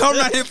gonna come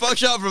around here fuck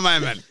shit up from my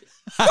man.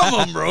 Come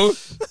on, bro.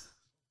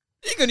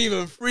 He can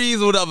even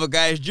freeze all the other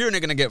guys. Jiren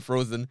ain't gonna get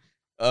frozen.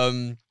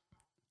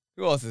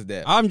 Who else is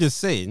there? I'm just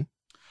saying.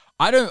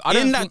 I don't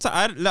in think, that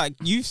time, like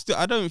you've still.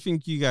 I don't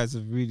think you guys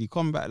have really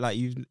combat. Like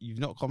you've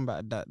not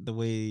combated that the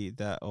way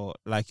that, or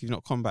like you've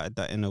not combated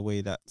that in a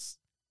way that's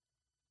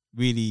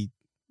really.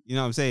 You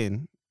know what I'm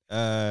saying?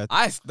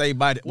 I stay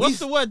by the. What's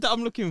the word that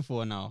I'm looking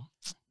for now?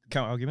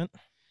 Counter argument.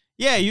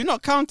 Yeah, you've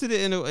not countered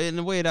it in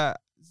a way that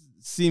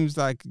seems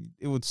like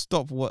it would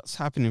stop what's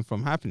happening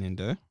from happening,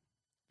 though,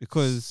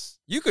 because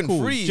You can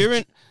cool, freeze.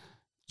 Jiren's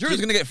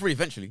gonna get free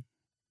eventually.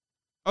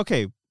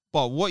 okay,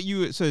 but what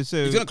you so He's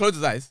gonna close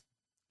his eyes.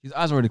 his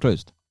eyes are already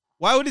closed.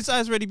 why would his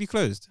eyes already be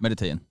closed?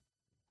 Meditating.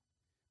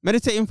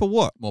 Meditating for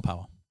what? More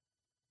power.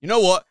 You know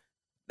what?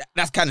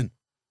 That's canon.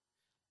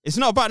 It's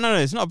not about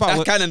it's not about That's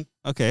what, canon.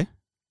 okay.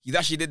 He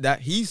actually did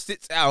that. He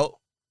sits out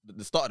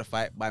the start of the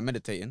fight by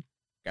meditating,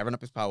 gathering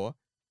up his power.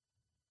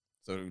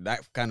 So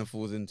that kind of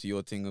falls into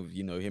your thing of,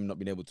 him not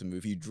being able to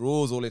move. He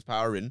draws all his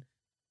power in.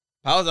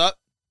 Power's up.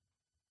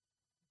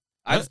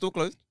 Eyes still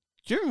closed.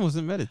 Jiren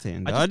wasn't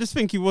meditating. I just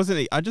think he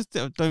wasn't. I just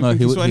don't No,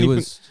 think he he saw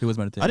anything. was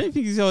meditating. I didn't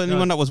think he saw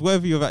anyone that was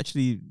worthy of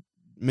actually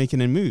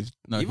making a move.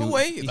 No, Either he-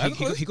 way, He, his eyes are he,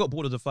 closed. he got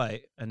bored of the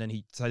fight, and then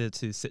he decided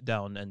to sit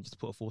down and just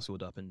put a force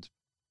field up and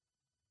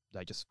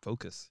like just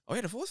focus. Oh,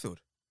 yeah, the force field.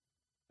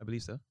 I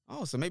believe so.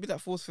 Oh, so maybe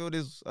that force field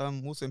is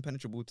also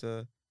impenetrable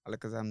to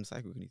Alakazam's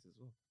psychokinesis as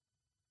well.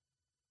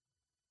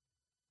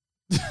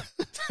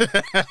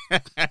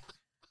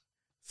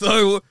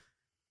 So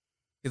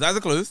his eyes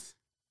are closed.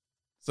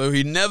 So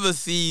he never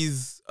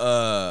sees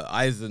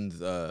Aizen's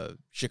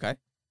Shikai.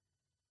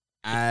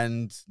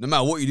 And no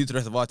matter what you do to the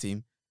rest of our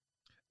team,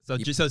 So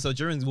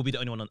Jiren will be the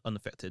only one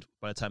unaffected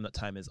by the time that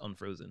time is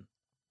unfrozen.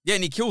 yeah,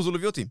 and he kills all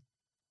of your team.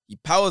 He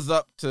powers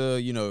up to,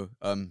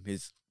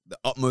 the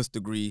utmost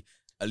degree,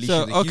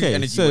 unleashes a huge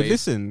energy so wave.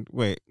 listen,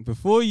 wait,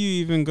 before you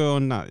even go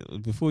on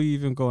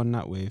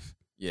that wave,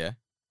 Yeah.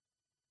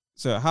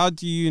 so how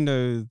do you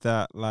know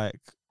that, like,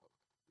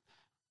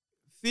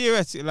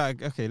 theoretically,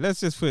 like, okay, let's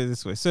just put it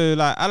this way. So,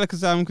 like,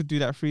 Alakazam could do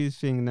that freeze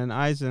thing, and then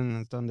Aizen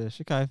has done the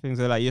Shikai thing.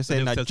 So, like, you're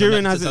saying that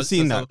Jiren hasn't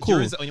seen that. Cool.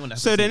 Jiren's the only one that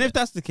So hasn't then seen if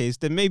that's the case,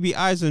 then maybe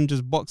Aizen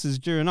just boxes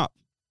Jiren up.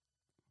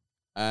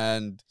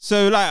 And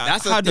So, like,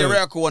 that's how a do-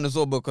 theoretical one as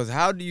well, because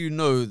how do you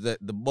know that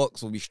the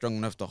box will be strong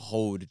enough to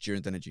hold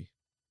Jiren's energy?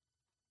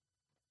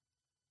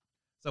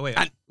 So wait,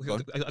 And- I go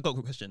on. got a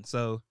quick question.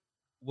 So,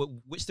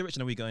 which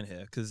direction are we going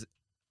here? Because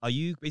are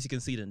you basically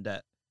conceding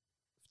that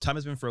time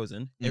has been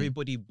frozen?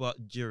 Everybody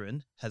but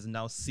Jiren has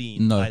now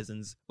seen No.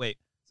 Aizen's. Wait,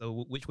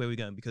 so which way are we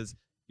going? Because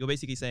you're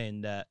basically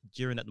saying that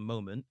Jiren at the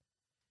moment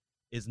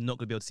is not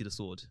going to be able to see the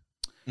sword.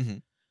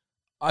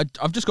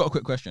 I've just got a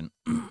quick question.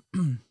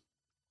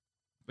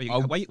 Wait,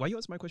 I'll- why you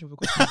answer my question with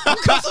a question?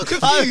 I'm so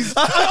confused.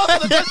 I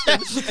answered the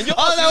question, and you're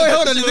Oh, no, asking wait, the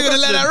hold on. question Is he with a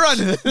going to let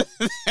question.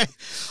 that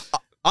run?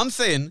 I'm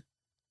saying.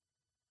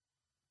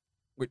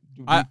 Wait,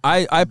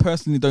 I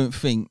personally don't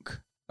think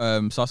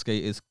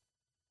Sasuke is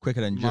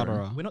quicker than Jiren.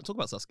 Madara. We're not talking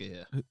about Sasuke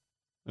here.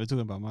 We're talking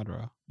about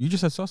Madara. You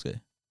just said Sasuke.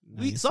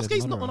 No, you said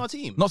Sasuke's not Madara. on our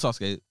team. Not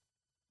Sasuke.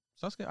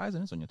 Sasuke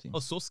Aizen is on your team. Oh,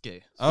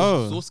 Sasuke.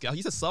 Oh. Sasuke.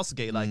 You said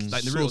Sasuke like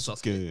Naruto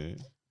Sasuke.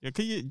 Yeah,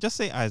 can you just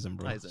say Aizen,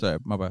 bro? Aizen. Sorry,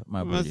 my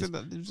apologies.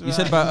 You You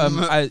said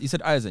about you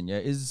said Aizen,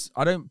 yeah?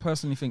 I don't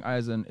personally think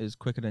Aizen is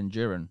quicker than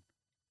Jiren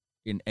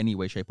in any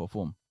way, shape, or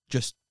form.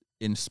 Just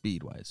in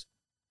speed wise.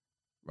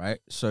 Right?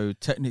 So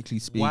technically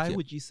speaking, Why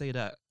would you say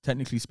that?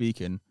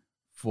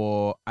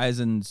 for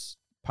Aizen's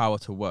power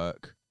to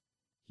work,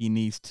 he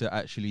needs to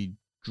actually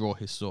draw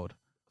his sword.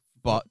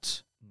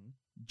 But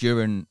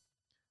Jiren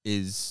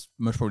is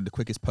most probably the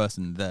quickest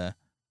person there.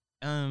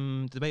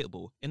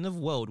 Debatable. In a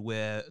world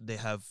where they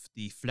have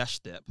the flash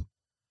step,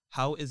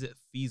 how is it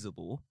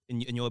feasible,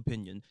 in your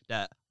opinion,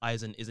 that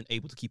Aizen isn't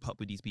able to keep up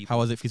with these people?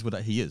 How is it feasible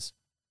that he is?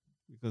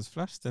 Because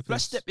Flash Step.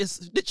 Flash step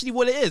is literally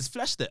what it is.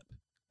 Flash step.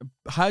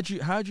 How do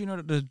you know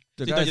that the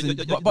guys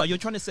You're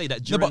trying to say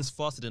that No, but- Jiren's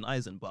faster than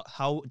Aizen, but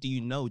how do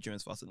you know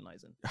Jiren's faster than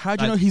Aizen? how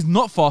do you know he's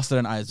not faster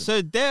than Aizen? So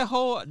their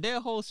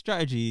whole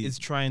strategy Is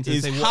trying to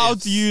is say how what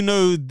do you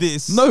know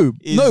this? no,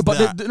 is but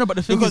that? the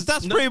thing Because is,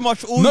 that's no- pretty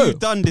much all no, you've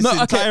done this no,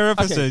 okay, entire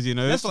okay. episode. You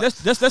know, let's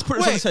It's like, let's put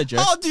this on the wait, set,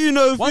 yeah. how do you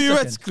know One second,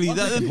 theoretically one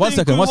that second, the one thing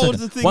second, could one hold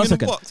second, the thing one in the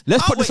second. box?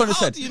 Let's put How- this on the wait,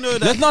 set. How do you know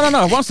that?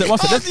 No, one second.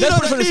 How Let's do you know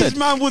put this that on the this set.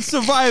 man would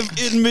survive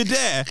in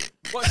midair?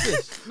 Watch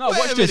this. No, Wait a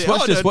watch this. minute, Watch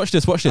hold this. on. Watch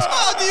this. Watch this.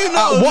 How do you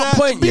know At what that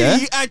point, B yeah?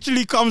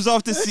 actually comes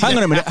after C? Hang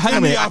on a minute. Hang on a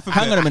in the minute. alphabet?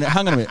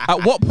 Hang on a minute.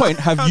 At what point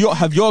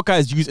have your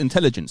guys used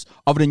intelligence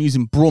other than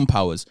using brawn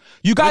powers?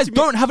 You guys do you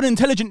mean? don't have an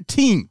intelligent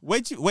team.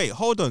 Wait,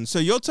 hold on. So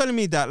you're telling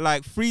me that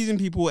like freezing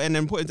people and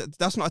then putting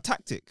that's not a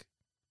tactic?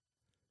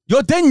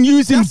 You're then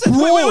using That's a,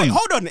 brawn. wait,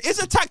 hold on. Is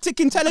a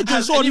tactic intelligence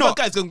Has or any of your not?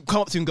 guys gonna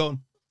come up to him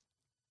going?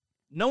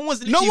 No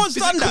one's No literally one's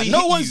done that. physically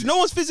No hit one's you. no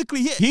one's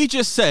physically hit. He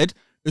just said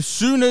as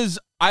soon as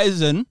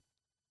Aizen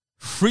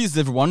freezes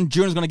everyone,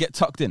 Jiren's gonna get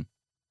tucked in.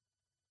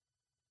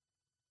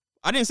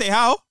 I didn't say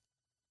how.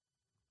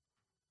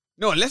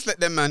 No, let's let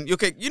them, man.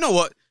 Okay, you know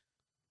what?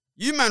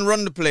 You, man,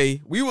 run the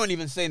play. We won't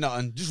even say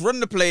nothing. Just run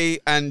the play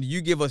and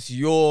you give us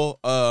your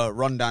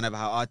rundown of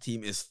how our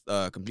team is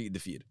completely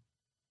defeated.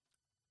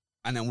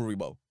 And then we'll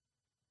rebuttal.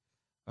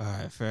 All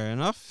right, fair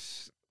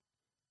enough.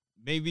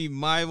 maybe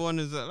my one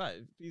is like.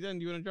 Then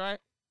do you want to try?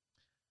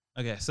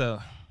 Okay, so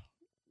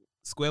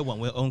square one,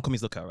 we're on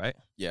Commies Lookout, right?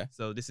 Yeah.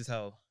 So this is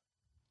how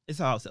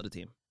I'll set the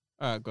team.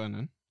 All right, go on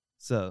then.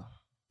 So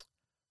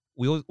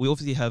we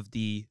obviously have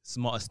the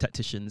smartest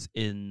tacticians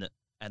in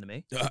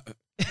anime.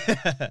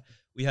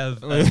 We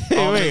have Wait,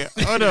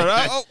 hold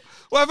on.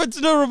 What happened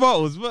to no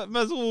rebuttals?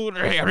 Man's all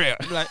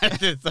like.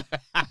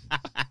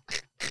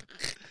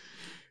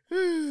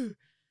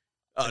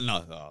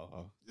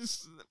 No.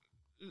 Just,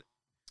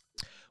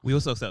 we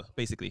also, so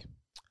basically,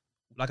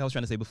 like I was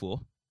trying to say before,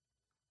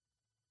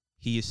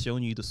 he has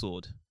shown you the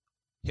sword,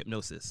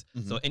 hypnosis.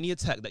 Mhm. So any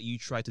attack that you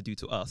try to do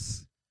to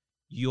us,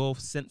 your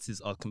senses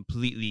are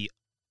completely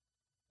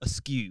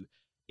askew.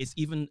 It's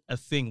even a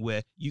thing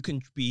where you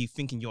can be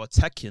thinking you're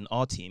attacking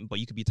our team, but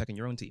you could be attacking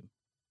your own team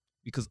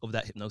because of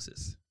that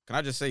hypnosis. Can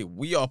I just say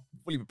we are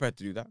fully prepared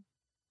to do that?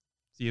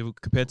 So you're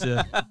compared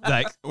to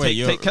like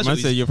wait, take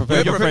casualties. you're We're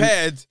prepared,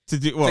 prepared to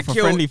do what to for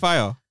kill- friendly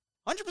fire?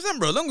 100%,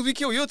 bro. As long as we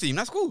kill your team,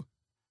 that's cool.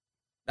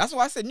 That's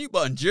why I said mute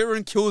button.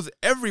 Jiren kills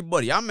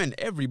everybody. I meant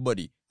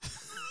everybody.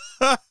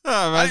 I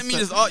didn't mean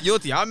just your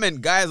team. I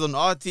meant guys on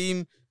our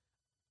team.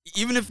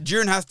 Even if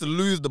Jiren has to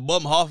lose the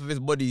bottom half of his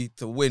body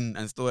to win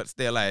and still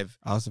stay alive.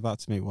 I was about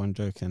to make one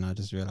joke and I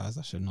just realized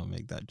I should not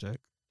make that joke.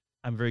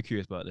 I'm very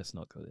curious about this,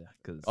 not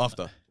because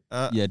After.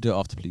 Yeah, do it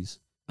after, please.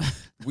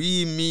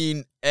 We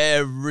mean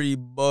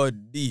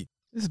everybody.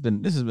 This has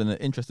been an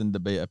interesting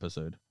debate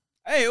episode.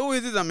 Hey, it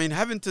always is. I mean,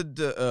 having to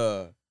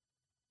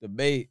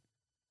debate.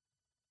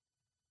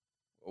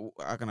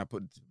 How can I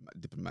put it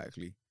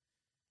diplomatically?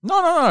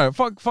 No.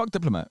 Fuck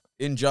diplomat.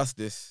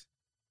 Injustice.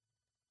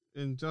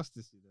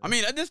 Injustice. I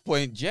mean, at this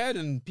point, Jed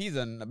and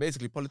Pizan are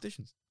basically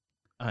politicians.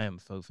 I am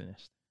so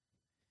finished.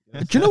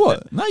 Do you know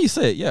what? Now you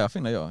say it, yeah, I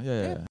think they are.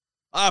 Yeah.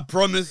 I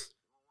promise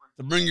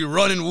to bring you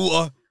running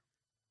water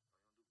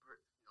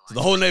to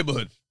the whole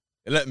neighborhood.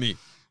 You let me.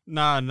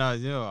 Nah,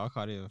 you know, I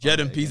can't even. Jed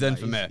and find it Pizan again.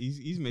 for mayor.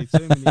 He's made so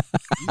many.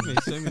 He's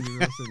made so many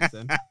real sense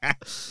then.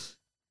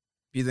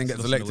 Pizan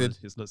gets elected,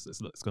 It's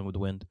going with the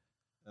wind.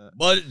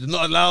 but it does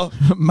not allow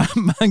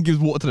man gives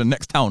water to the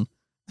next town.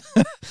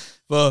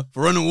 for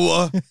running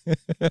water.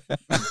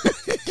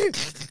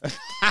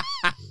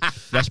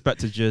 Flashback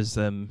to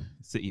Jez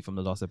City from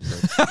the last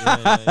episode.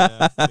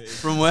 Yeah.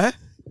 From where?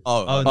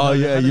 Oh, Oh, Oh no,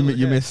 yeah, no,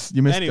 you missed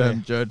Anyway.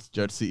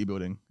 Jerd City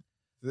building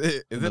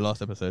is in the it?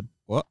 last episode.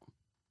 What?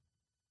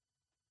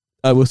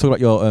 We were talking about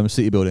your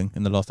city building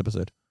in the last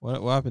episode.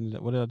 What happened?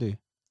 What did I do?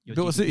 Your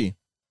Built a GP. city.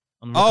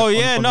 On Oh Rock-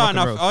 yeah, on no. Rock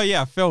and Roll. Oh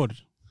yeah, I failed.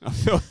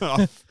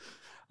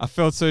 I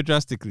failed so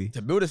drastically.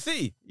 To build a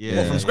city. Yeah,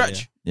 What, from yeah,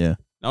 scratch? Yeah.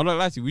 No, I'm not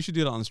lying to you. We should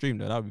do that on stream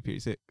though. That would be pretty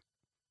sick.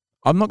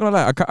 I'm not gonna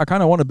lie. I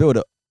kind of want to build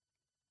it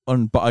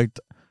on, but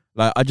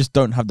I just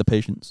don't have the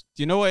patience.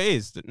 Do you know what it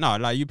is? No,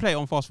 like you play it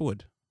on fast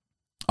forward.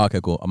 Okay,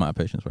 cool. I'm out of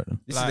patience right then.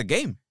 This Like- is the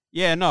game.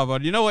 Yeah, no,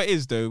 but you know what it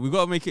is though? We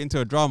got to make it into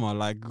a drama.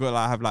 Like, we got to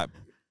like, have like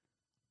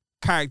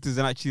characters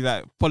and actually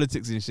like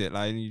politics and shit.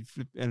 Like, and you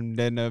flip and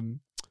then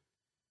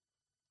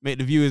make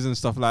the viewers and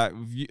stuff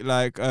Choose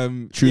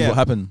yeah. what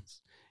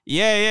happens.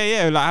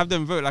 Yeah. Like have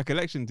them vote like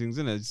election things,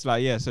 isn't it? It's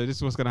like this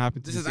is what's gonna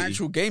happen. To This the is an city.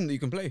 actual game that you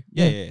can play.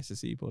 Yeah, it's a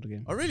city board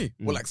game. Oh, really?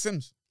 Mm. Well, like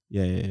Sims,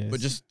 Yeah. but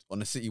just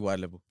on a city-wide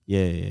level.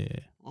 Yeah.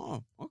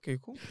 Oh, okay,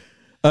 cool.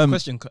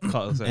 Question,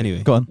 Carl. Sorry.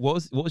 Anyway, Go on. What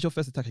was your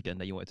first attack again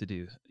that you wanted to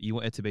do? You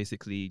wanted to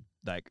basically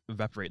like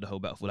evaporate the whole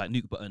battlefield, like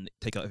nuke button,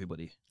 take out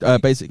everybody.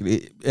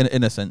 Basically,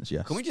 in a sense,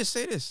 yeah. Can we just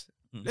say this?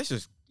 Hmm.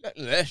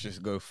 Let's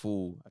just go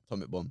full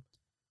atomic bomb.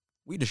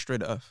 We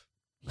destroyed the Earth.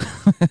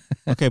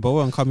 okay, but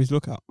we're on Kami's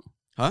lookout.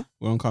 Huh?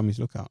 We're on Kami's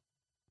lookout.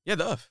 Yeah,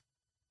 the Earth,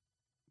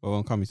 We're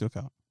on Kami's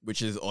lookout.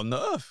 which is on the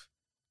Earth.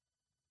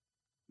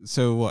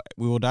 So what?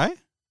 We will die?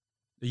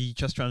 Are you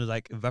just trying to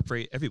like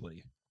evaporate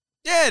everybody?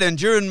 Yeah, then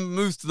Jiren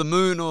moves to the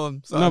moon or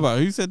something. No, but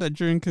who said that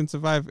Jiren can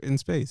survive in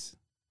space?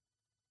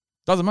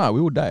 Doesn't matter.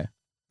 We will die.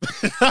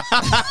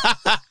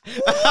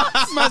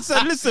 Man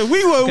said, listen,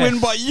 we won't win,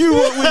 but you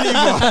won't win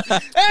either.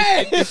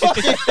 Hey!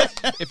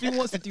 If he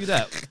wants to do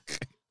that,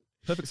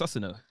 perfect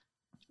Sasuno.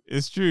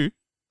 It's true.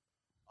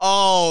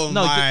 Oh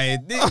No, my!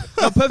 No,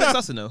 perfect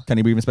Sasuno. Can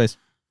he breathe in space?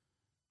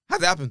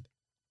 How's it happened?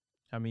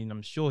 I mean,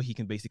 I'm sure he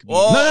can basically.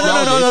 Oh,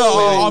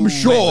 No. I'm Wait,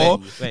 sure.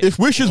 wait. If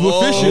wishes were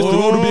fishes, the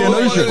world would be an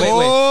Wait, ocean. wait.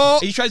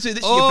 Are you trying to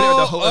literally obliterate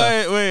the whole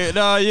Earth? wait.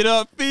 No, you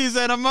know, please,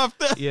 and I'm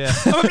after. Yeah.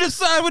 I'm on the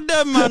side with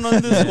them, man,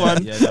 on this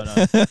one.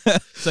 Yeah, no.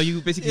 So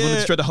you basically want to Yeah.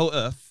 destroy the whole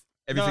Earth,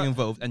 everything No.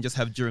 involved, and just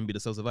have Jiren be the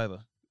sole survivor.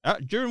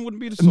 Jiren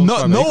wouldn't be the No-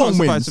 source. no He can't one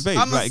survive wins. Space,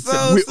 I'm a like,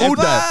 soul We all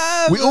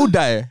die. We all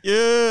die.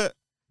 yeah.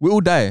 We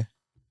all die.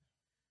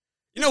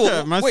 You know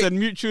what? Man Wait, said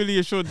mutually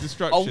assured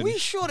destruction. are we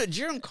sure that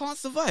Jiren can't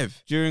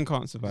survive? Jiren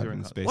can't survive Jiren in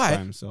can't. space Why? by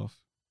himself.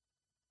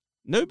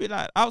 No, but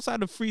like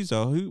outside of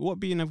Frieza, what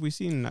being have we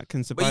seen that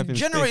can But survive he in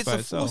generates space by a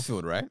force itself?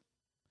 field, right?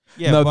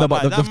 Yeah, no, but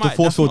but like, the that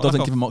force field that's not doesn't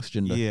like give him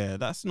oxygen, though. Yeah,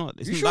 that's not.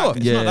 It's You not sure? that,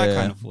 it's not that Yeah.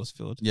 kind of force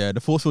field. Yeah, the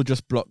force field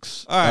just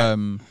blocks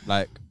Alright.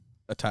 like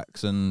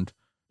attacks and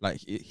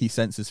like he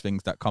senses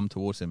things that come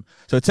towards him.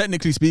 So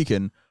technically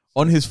speaking,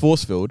 on his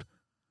force field,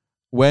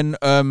 when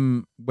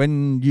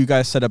you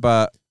guys said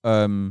about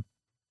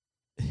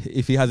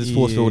if he has his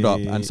force field up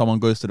Yeah. and someone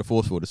goes to the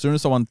force field, as soon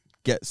as someone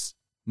gets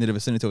near the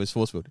vicinity of his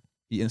force field,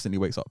 he instantly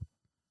wakes up.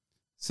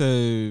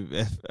 So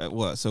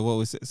what? So what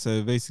was it?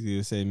 So basically,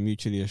 you're saying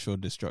mutually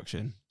assured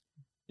destruction.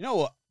 You know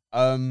what?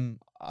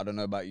 I don't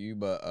know about you,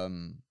 but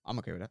I'm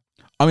okay with that.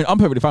 I mean, I'm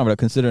perfectly fine with that,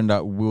 considering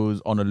that we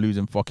was on a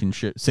losing fucking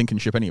ship, sinking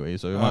ship anyway.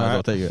 So might as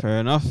well take it. Fair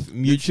enough.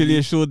 Mutually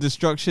assured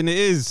destruction it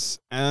is,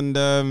 and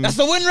That's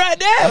the win right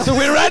there. That's a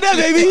win right there,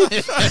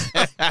 baby.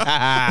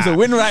 That's a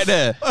win right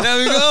there, There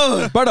we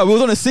go. brother. We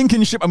was on a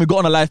sinking ship and we got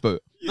on a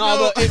lifeboat.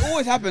 No, but it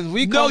always happens.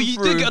 We No, come you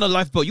through. did get on a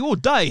lifeboat. You all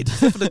died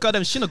except for the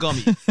goddamn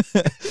Shinigami.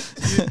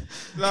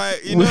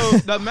 like you know,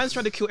 That man's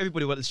trying to kill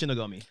everybody with the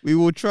Shinigami. we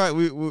will try.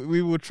 We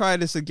will try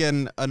this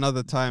again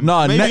another time.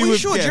 Nah, maybe ne- Are you with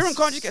sure guests. Jiren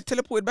can't just get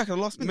teleported back at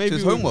the last minute Maybe to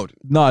his with- homeworld?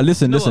 Nah,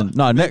 listen. No,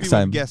 Nah, Maybe next with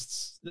time.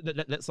 guests. Let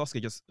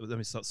Sasuke just let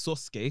me start.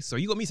 Sasuke. So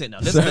you got me saying now.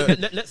 Let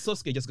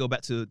Sasuke just go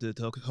back to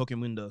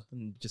Hokkaido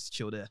and just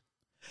chill there.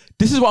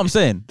 This is what I'm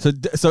saying.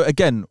 So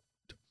again,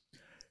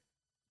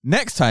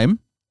 next time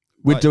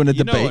we're But doing a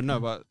you know debate. what? No,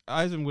 but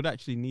Aizen would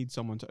actually need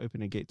someone to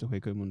open a gate to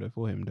Hueco Mundo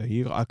for him. Though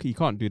he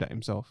can't do that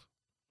himself.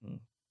 And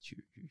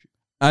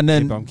If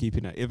then I'm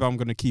keeping it, if I'm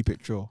gonna keep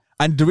it true.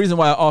 and the reason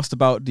why I asked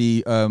about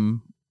the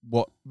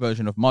what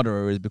version of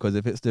Madara is because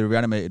if it's the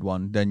reanimated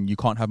one, then you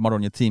can't have Madara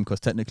on your team because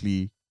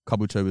technically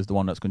Kabuto is the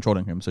one that's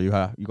controlling him. So you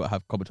got to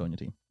have Kabuto on your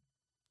team.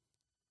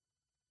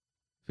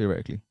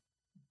 Theoretically.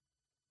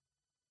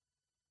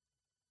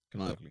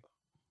 Canonically.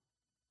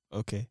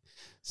 Okay.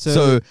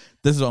 So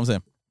this is what I'm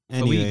saying. But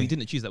anyway, we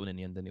didn't choose that one in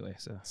the end anyway.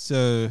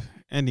 So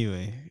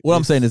anyway, What I'm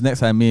it's saying is next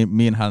time me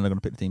and Hannah are going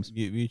to pick the teams.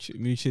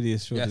 mutually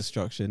assured Yes,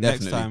 destruction.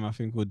 definitely. Next time, I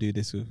think we'll do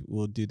this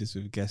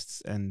with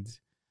guests, and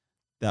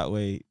that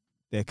way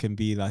there can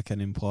be like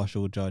an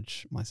impartial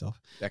judge. Myself.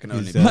 That can He's,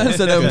 only be. Man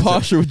said an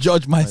impartial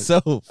judge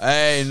myself.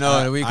 Hey,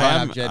 no, we I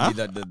can't am- have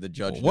Jetty the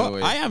judge. What? No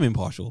way. I am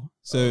impartial.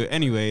 So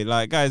anyway,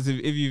 like guys,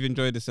 if you've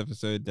enjoyed this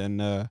episode, then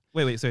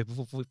Wait, sorry.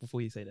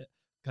 Before you say that,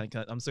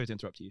 I'm sorry to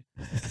interrupt you.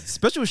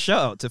 Special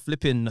shout out to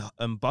flipping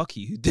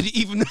Baki, who didn't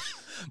even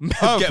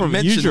get from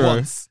mentioned Yujiro.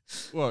 once.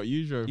 what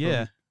usual?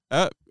 Yeah,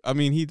 I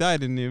mean, he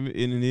died in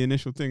the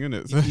initial thing,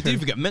 innit? So, he didn't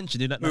even get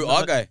mentioned in that. Who,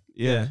 our guy?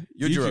 yeah,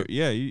 Yujiro.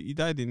 Yeah, he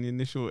died in the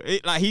initial.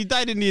 He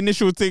died in the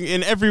initial thing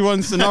in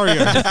everyone's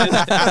scenario.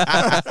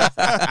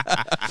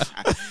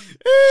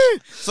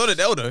 So did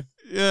Eldo.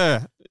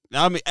 Yeah,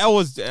 I mean, L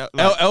was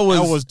L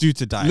was- due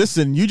to die.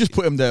 Listen, you just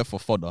put him there for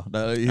fodder.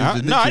 No,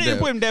 I didn't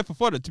put him there for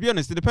fodder. To be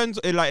honest, it depends.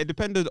 It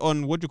depended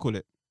on what do you call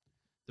it.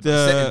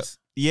 Settings.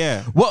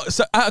 Yeah. What?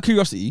 So out of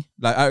curiosity,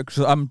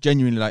 so I'm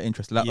genuinely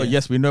interested. Yeah.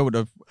 Yes, we know what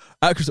the.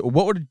 Out of curiosity,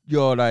 what would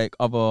your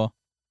other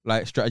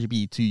strategy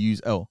be to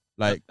use L?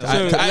 To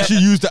actually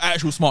use the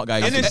actual smart guy.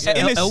 In this-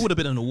 L would have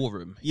been in a war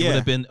room. It Yeah. would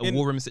have been a In-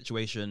 war room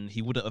situation.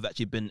 He wouldn't have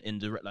actually been in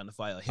direct line of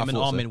fire. Him and thought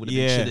so. Armin would have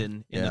Yeah. been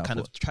chilling in Yeah, a I kind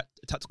of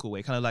tactical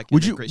way, kind of like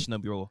Would in you- the Great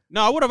Shinobi role.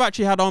 No, I would have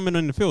actually had Armin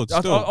in the field.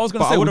 I Still, was going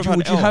but to say, would would you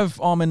had L. have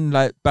Armin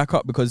back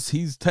up because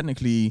he's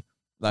technically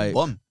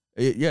Bomb.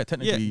 yeah,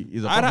 technically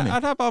he's a I'd, bomb, innit?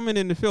 I'd have Armin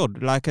in the field,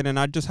 and then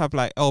I'd just have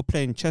L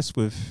playing chess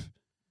with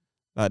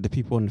the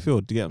people on the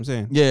field. Do you get what I'm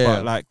saying?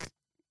 Yeah. But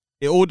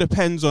it all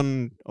depends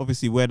on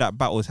obviously where that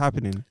battle is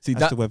happening. See,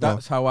 as to whether.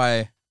 that's how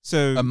I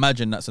So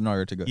imagine that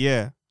scenario to go.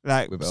 yeah,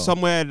 with L.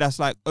 somewhere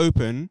that's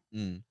open,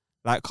 Mm.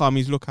 like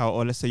Kami's Lookout,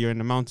 or let's say you're in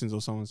the mountains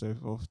or so on and so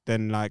forth.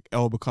 Then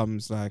L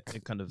becomes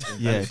It kind of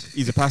yeah,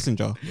 he's a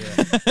passenger.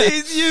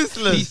 He's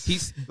useless.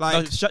 He's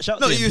Like, shout out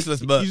Not to him. useless,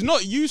 but He's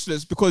not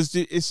useless because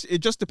it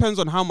just depends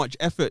on how much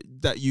effort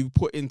that you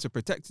put into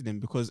protecting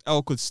him. Because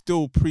L could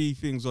still pre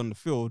things on the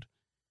field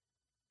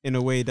in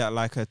a way that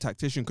a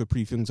tactician could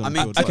pre things on I the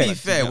mean, field. to But, be you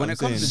fair, get when what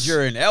it I'm comes to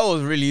saying? Jiren, L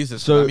was really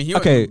useless. So, I mean, he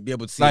okay, won't be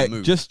able to see it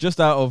move.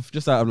 just out of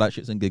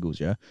shits and giggles,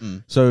 yeah.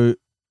 Mm. So,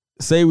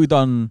 say we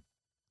done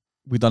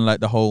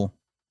the whole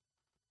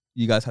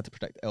you guys had to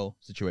protect L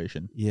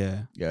situation.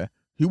 yeah, Yeah,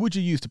 who would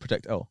you use to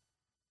protect L?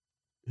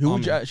 Who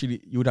would you Armin.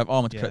 actually? You would have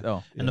Armor to Yeah. protect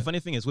L. And the funny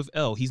thing is, with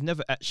L, he's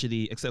never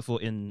actually, except for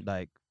in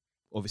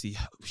obviously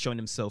showing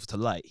himself to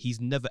light, he's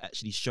never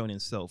actually shown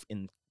himself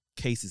in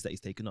cases that he's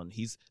taken on.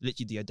 He's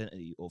literally the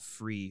identity of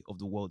 3 of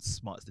the world's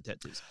smartest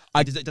detectives.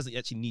 I- He doesn't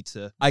actually need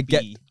to. I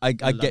get be I in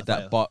the line get of that,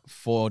 fire. but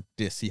for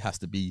this, he has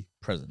to be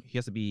present. He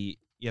has to be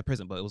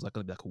present, but it was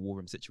gonna be a war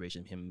room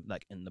situation. Him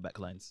in the back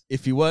lines.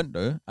 If he weren't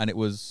though, and it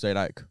was say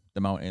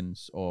the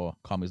mountains or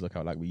Kami's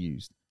Lookout we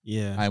used,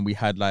 yeah. and we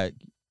had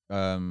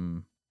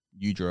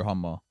Yujiro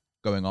Hummer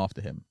going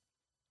after him,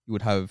 you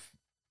would have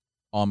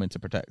Armin to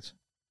protect.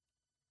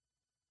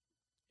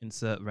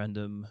 Insert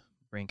random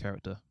brain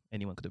character.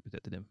 Anyone could have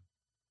protected him.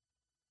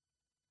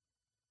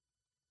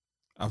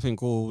 I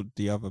think all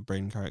the other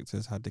brain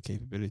characters had the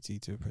capability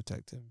to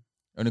protect him.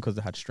 Only because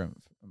they had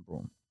strength and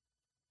brawn.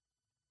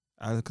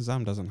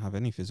 Alakazam doesn't have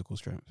any physical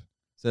strength.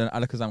 So then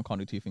Alakazam can't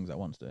do 2 things at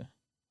once though,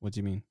 What do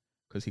you mean?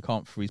 because he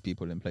can't freeze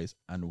people in place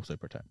and also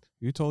protect.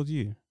 Who told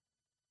you?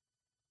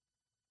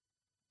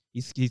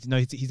 He's in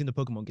the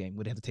Pokemon game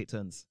where they have to take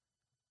turns.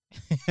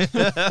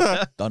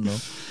 Don't know.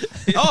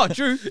 Oh,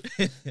 true.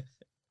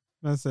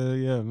 That's a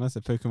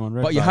Pokemon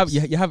Red. But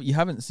vibes. you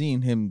haven't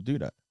seen him do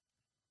that.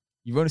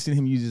 You've only seen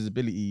him use his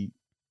ability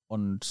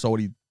on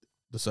solely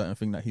the certain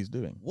thing that he's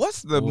doing.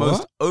 What's the What?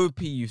 most OP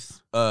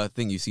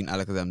thing you've seen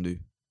Alakazam do?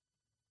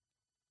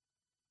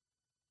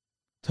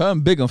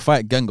 Turn big and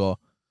fight Gengar.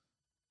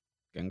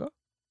 Gengar?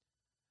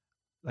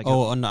 Like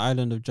Oh, on the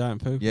island of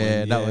giant Pokemon.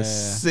 Yeah, that was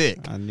sick.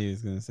 I knew he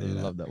was gonna I say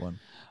that. love that one.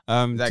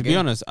 that To be game?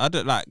 honest, I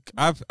don't like.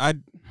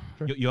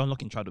 you're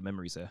unlocking childhood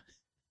memories there.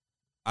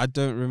 I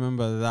don't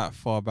remember that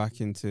far back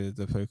into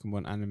the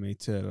Pokemon anime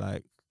to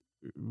like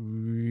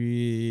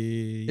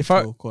really If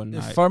I talk on.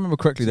 If I remember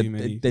correctly, too they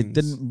many didn't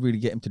things. really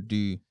get him to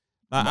do.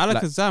 Like like-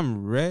 Alakazam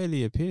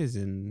rarely appears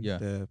in Yeah.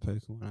 the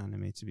Pokemon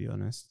anime, to be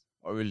honest.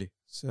 Oh, really?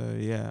 So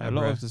yeah, a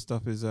Abra. lot of the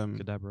stuff is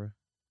Kadabra.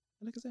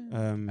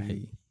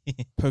 Hey.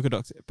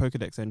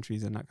 Pokedex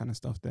entries and that kind of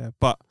stuff there.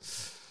 But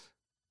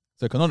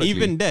So canonically,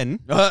 even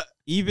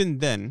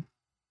then,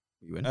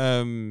 You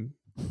win.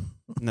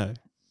 no,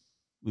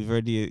 we've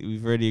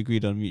already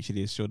agreed on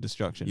mutually assured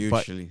destruction.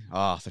 But Usually.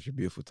 Such a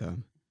beautiful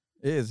term.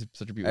 it is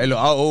such a beautiful. Hey, look,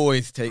 I'll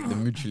always take the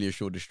mutually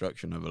assured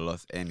destruction over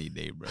loss any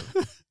day, bro.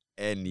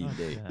 Any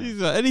day.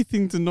 these are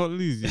anything to not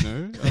lose, you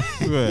know. I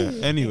swear.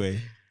 Anyway,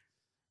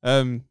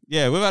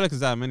 yeah, with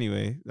Alakazam,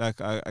 anyway,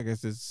 like I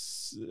guess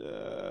there's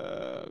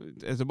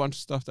a bunch of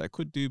stuff that I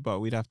could do, but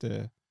we'd have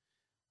to,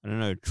 I don't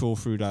know, trawl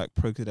through like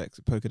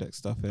Pokedex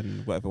stuff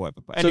and whatever.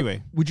 But So,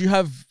 anyway, would you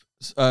have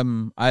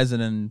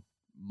Aizen and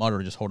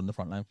Madara just holding the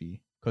front line for you?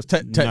 Because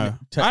no,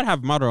 I'd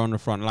have Mother on the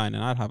front line,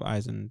 and I'd have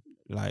Aizen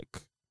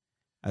like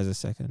as a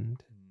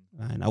second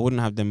line. I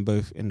wouldn't have them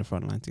both in the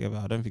front line together.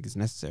 I don't think it's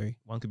necessary.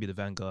 One could be the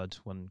vanguard.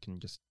 One can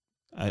just.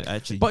 I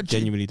actually But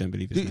genuinely don't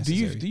believe it's do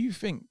necessary. you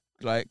think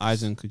like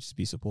Aizen could just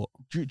be support.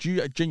 do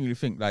you genuinely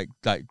think like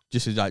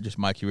just as like just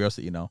my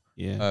curiosity now,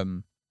 Yeah.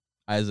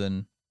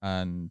 Aizen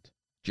and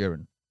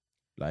Jiren,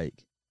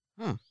 like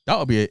Huh. that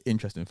would be an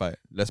interesting fight.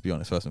 Let's be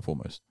honest, first and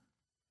foremost.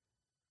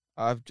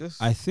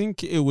 I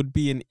think it would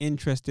be an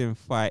interesting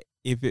fight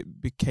if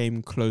it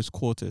became close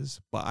quarters,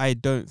 but I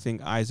don't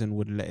think Aizen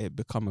would let it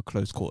become a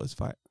close quarters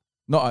fight.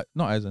 Not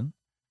Aizen,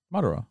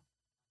 Madara.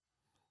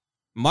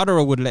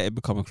 Madara would let it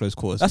become a close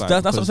quarters That's-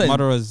 fight. that's what I'm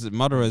because saying.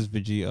 Madara's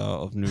Vegeta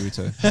of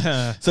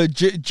Naruto. So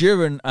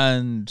Jiren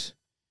and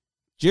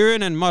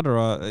Jiren and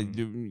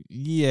Madara,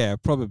 yeah,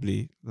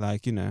 probably.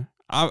 Like, you know,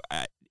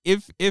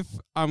 if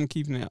I'm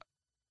keeping it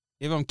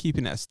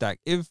a stack,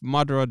 if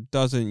Madara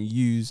doesn't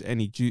use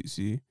any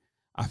jutsu,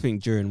 I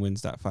think Jiren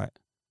wins that fight.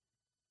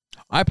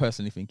 I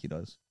personally think he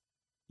does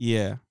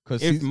Yeah,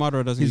 because if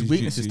Madara doesn't his use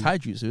weakness jutsu, is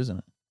taijutsu, isn't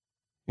it?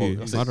 Who,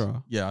 Well,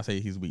 Madara. Yeah, I say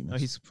his weakness. No,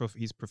 he's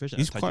proficient.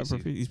 He's at quite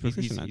taijutsu. he's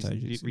proficient at he's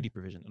taijutsu. really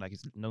proficient. Like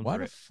he's known Why for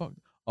the it. fuck?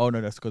 Oh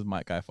no, that's because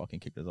Mike Guy fucking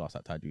kicked his ass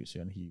at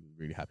taijutsu and he was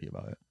really happy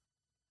about it.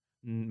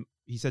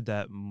 He said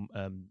that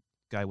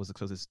Guy was the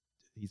closest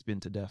he's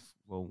been to death.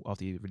 Well,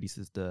 after he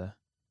releases the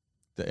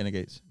The inner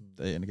gates.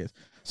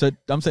 So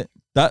I'm saying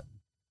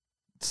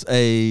that's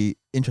a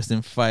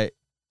interesting fight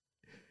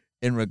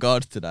in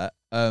regards to that.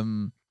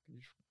 Can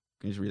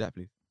you just read that,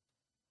 please?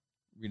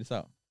 Read this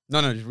out.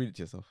 No, just read it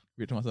to yourself.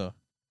 Read it to myself.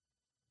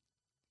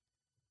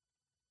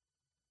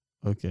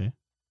 Okay.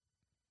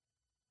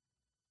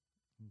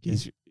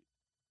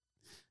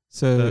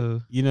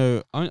 So you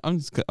know, I'm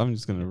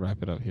just gonna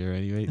wrap it up here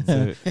anyway.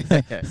 So,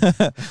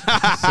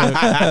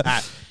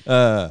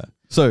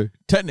 So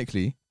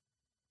technically,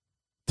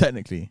 because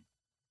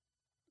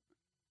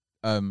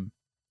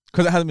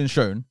it hasn't been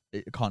shown,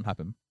 it can't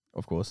happen,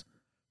 of course.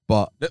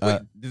 But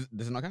Wait, does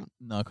it not count?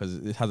 no, because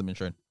it hasn't been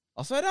shown.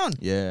 I'll swear down.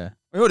 Yeah,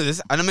 Wait, what is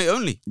this? Anime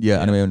only? yeah,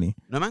 anime only,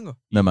 No manga?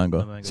 no manga.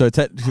 No manga. So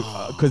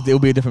because it'll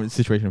be a different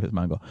situation if it's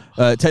manga.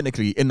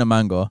 Technically, in the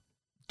manga,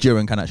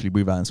 Jiren can actually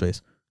breathe out in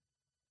space.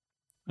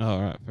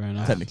 all right, fair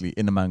enough. Technically,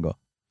 in the manga.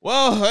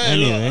 Well, hey,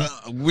 Anyway. look,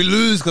 we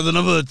lose because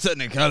another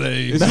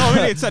technicality. It's not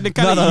really a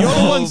technicality. No, no, You're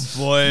no. the ones.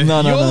 boy. No,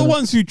 You're the no.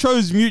 ones who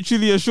chose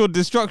mutually assured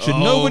destruction. Oh,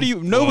 Nobody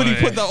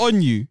boy. put that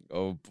on you.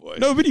 Oh boy.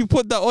 Nobody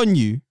put that on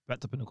you.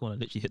 wrapped up in the corner,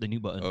 literally hit the new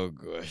button. Oh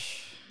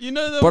gosh. You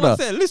know Brother, what I'm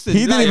saying? Listen,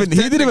 he didn't even. He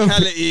didn't even.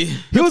 Technicality.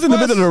 He was in the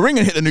middle of first- the ring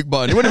and hit the nuke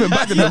button. He would have been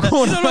back in the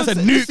corner. You know what That's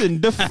a I'm saying? nuke.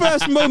 Listen, the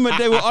first moment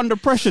they were under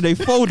pressure, they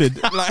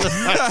folded. Like,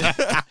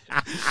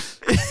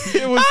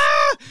 it was.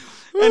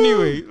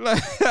 Anyway,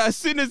 like, as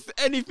soon as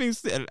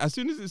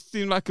it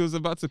seemed like it was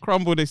about to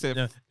crumble, they said,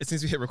 Yeah, as soon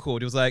as we hit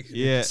record, it was like,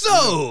 "Yeah."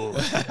 So.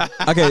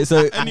 Okay,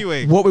 so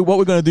Anyway. what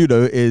we're gonna do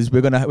though is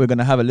we're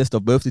gonna have a list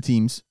of both the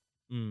teams.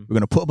 mm. We're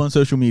gonna put them on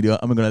social media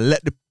and we're gonna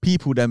let the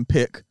people then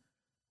pick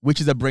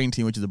which is a brain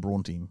team, which is a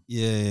brawn team.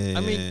 Yeah.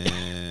 I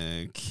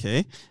mean-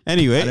 okay.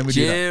 Anyway, And then we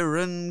do that.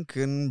 Jiren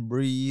can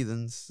breathe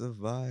and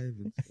survive.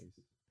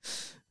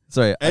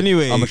 Sorry.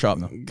 Anyway, I'm a sharp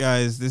now.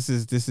 guys. This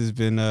has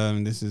been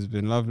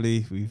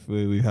lovely.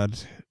 We've had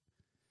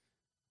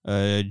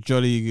a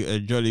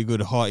jolly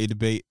good hearty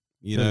debate.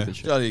 You know,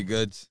 Jolly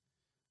good.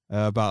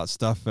 about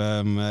stuff.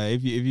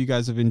 If you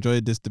guys have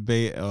enjoyed this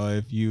debate, or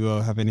if you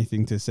have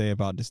anything to say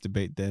about this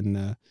debate,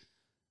 then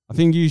I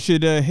think you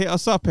should hit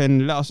us up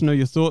and let us know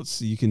your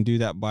thoughts. You can do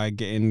that by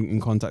getting in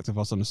contact with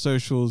us on the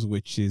socials,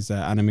 which is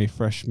Anime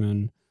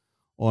Freshman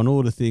on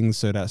all the things.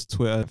 So that's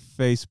Twitter,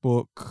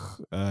 Facebook,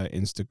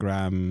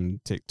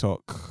 Instagram,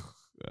 TikTok.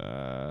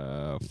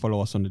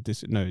 Follow us on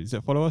the No, is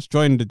it follow us?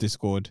 Join the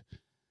Discord.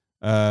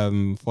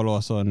 Follow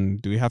us on.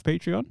 Do we have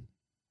Patreon?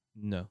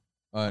 No.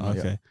 No,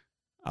 Okay. yeah.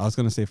 I was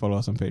gonna say follow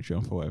us on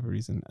Patreon for whatever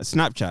reason.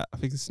 Snapchat. I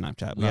think it's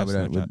Snapchat. No, have we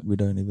don't. Snapchat. We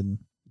don't even.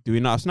 Do we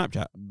not have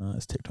Snapchat? No,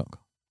 it's TikTok.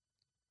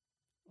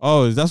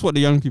 Oh, that's what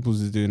the young people's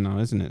is doing now,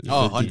 isn't it?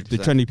 Oh, the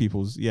 100%. trendy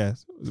people's. Yeah,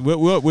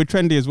 we're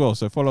trendy as well.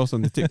 So follow us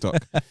on the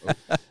TikTok.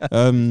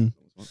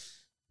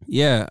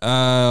 Yeah.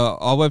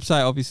 Our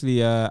website, obviously,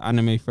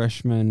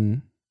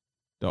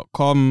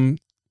 animefreshman.com.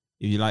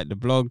 If you like the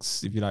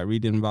blogs, if you like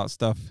reading about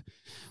stuff,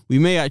 we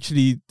may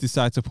actually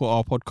decide to put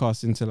our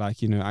podcast into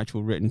like,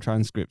 actual written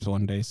transcripts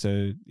one day.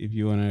 So if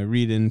you want to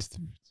read into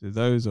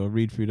those or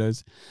read through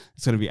those,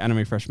 it's going to be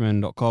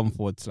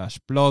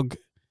animefreshman.com/blog.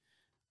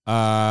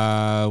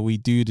 We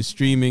do the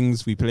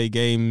streamings, we play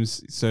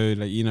games. So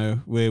like,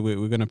 we're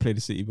going to play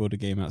the City Builder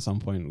game at some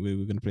point. We're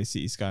going to play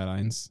City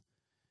Skylines.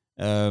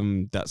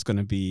 That's going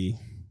to be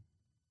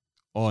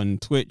on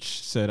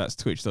Twitch. So that's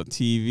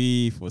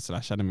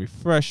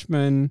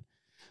twitch.tv/animefreshman.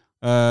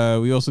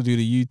 We also do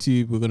the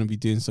YouTube. We're going to be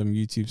doing some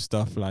YouTube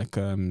stuff like,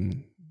 or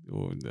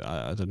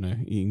I don't know,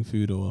 eating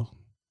food or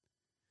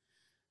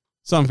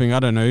something. I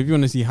don't know. If you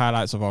want to see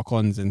highlights of our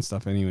cons and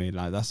stuff anyway,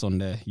 like that's on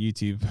there,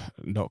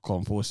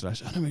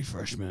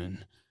 youtube.com/animefreshman.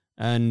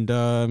 And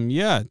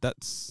yeah,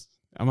 that's,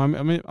 am I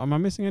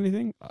missing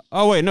anything?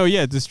 Oh wait, no,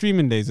 yeah, the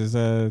streaming days is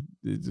the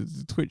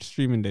Twitch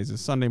streaming days is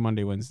Sunday,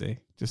 Monday, Wednesday.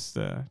 Just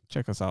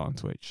check us out on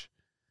Twitch.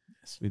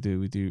 We do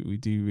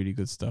really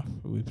good stuff.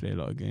 We play a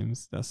lot of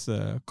games. That's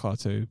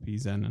Kato,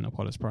 PZen, and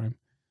Apollos Prime.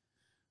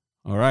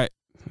 All right,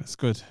 that's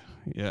good.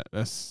 Yeah,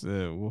 that's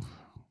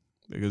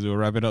because we'll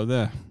wrap it up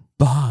there.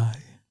 Bye.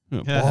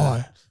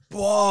 Bye.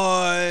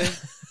 Boy.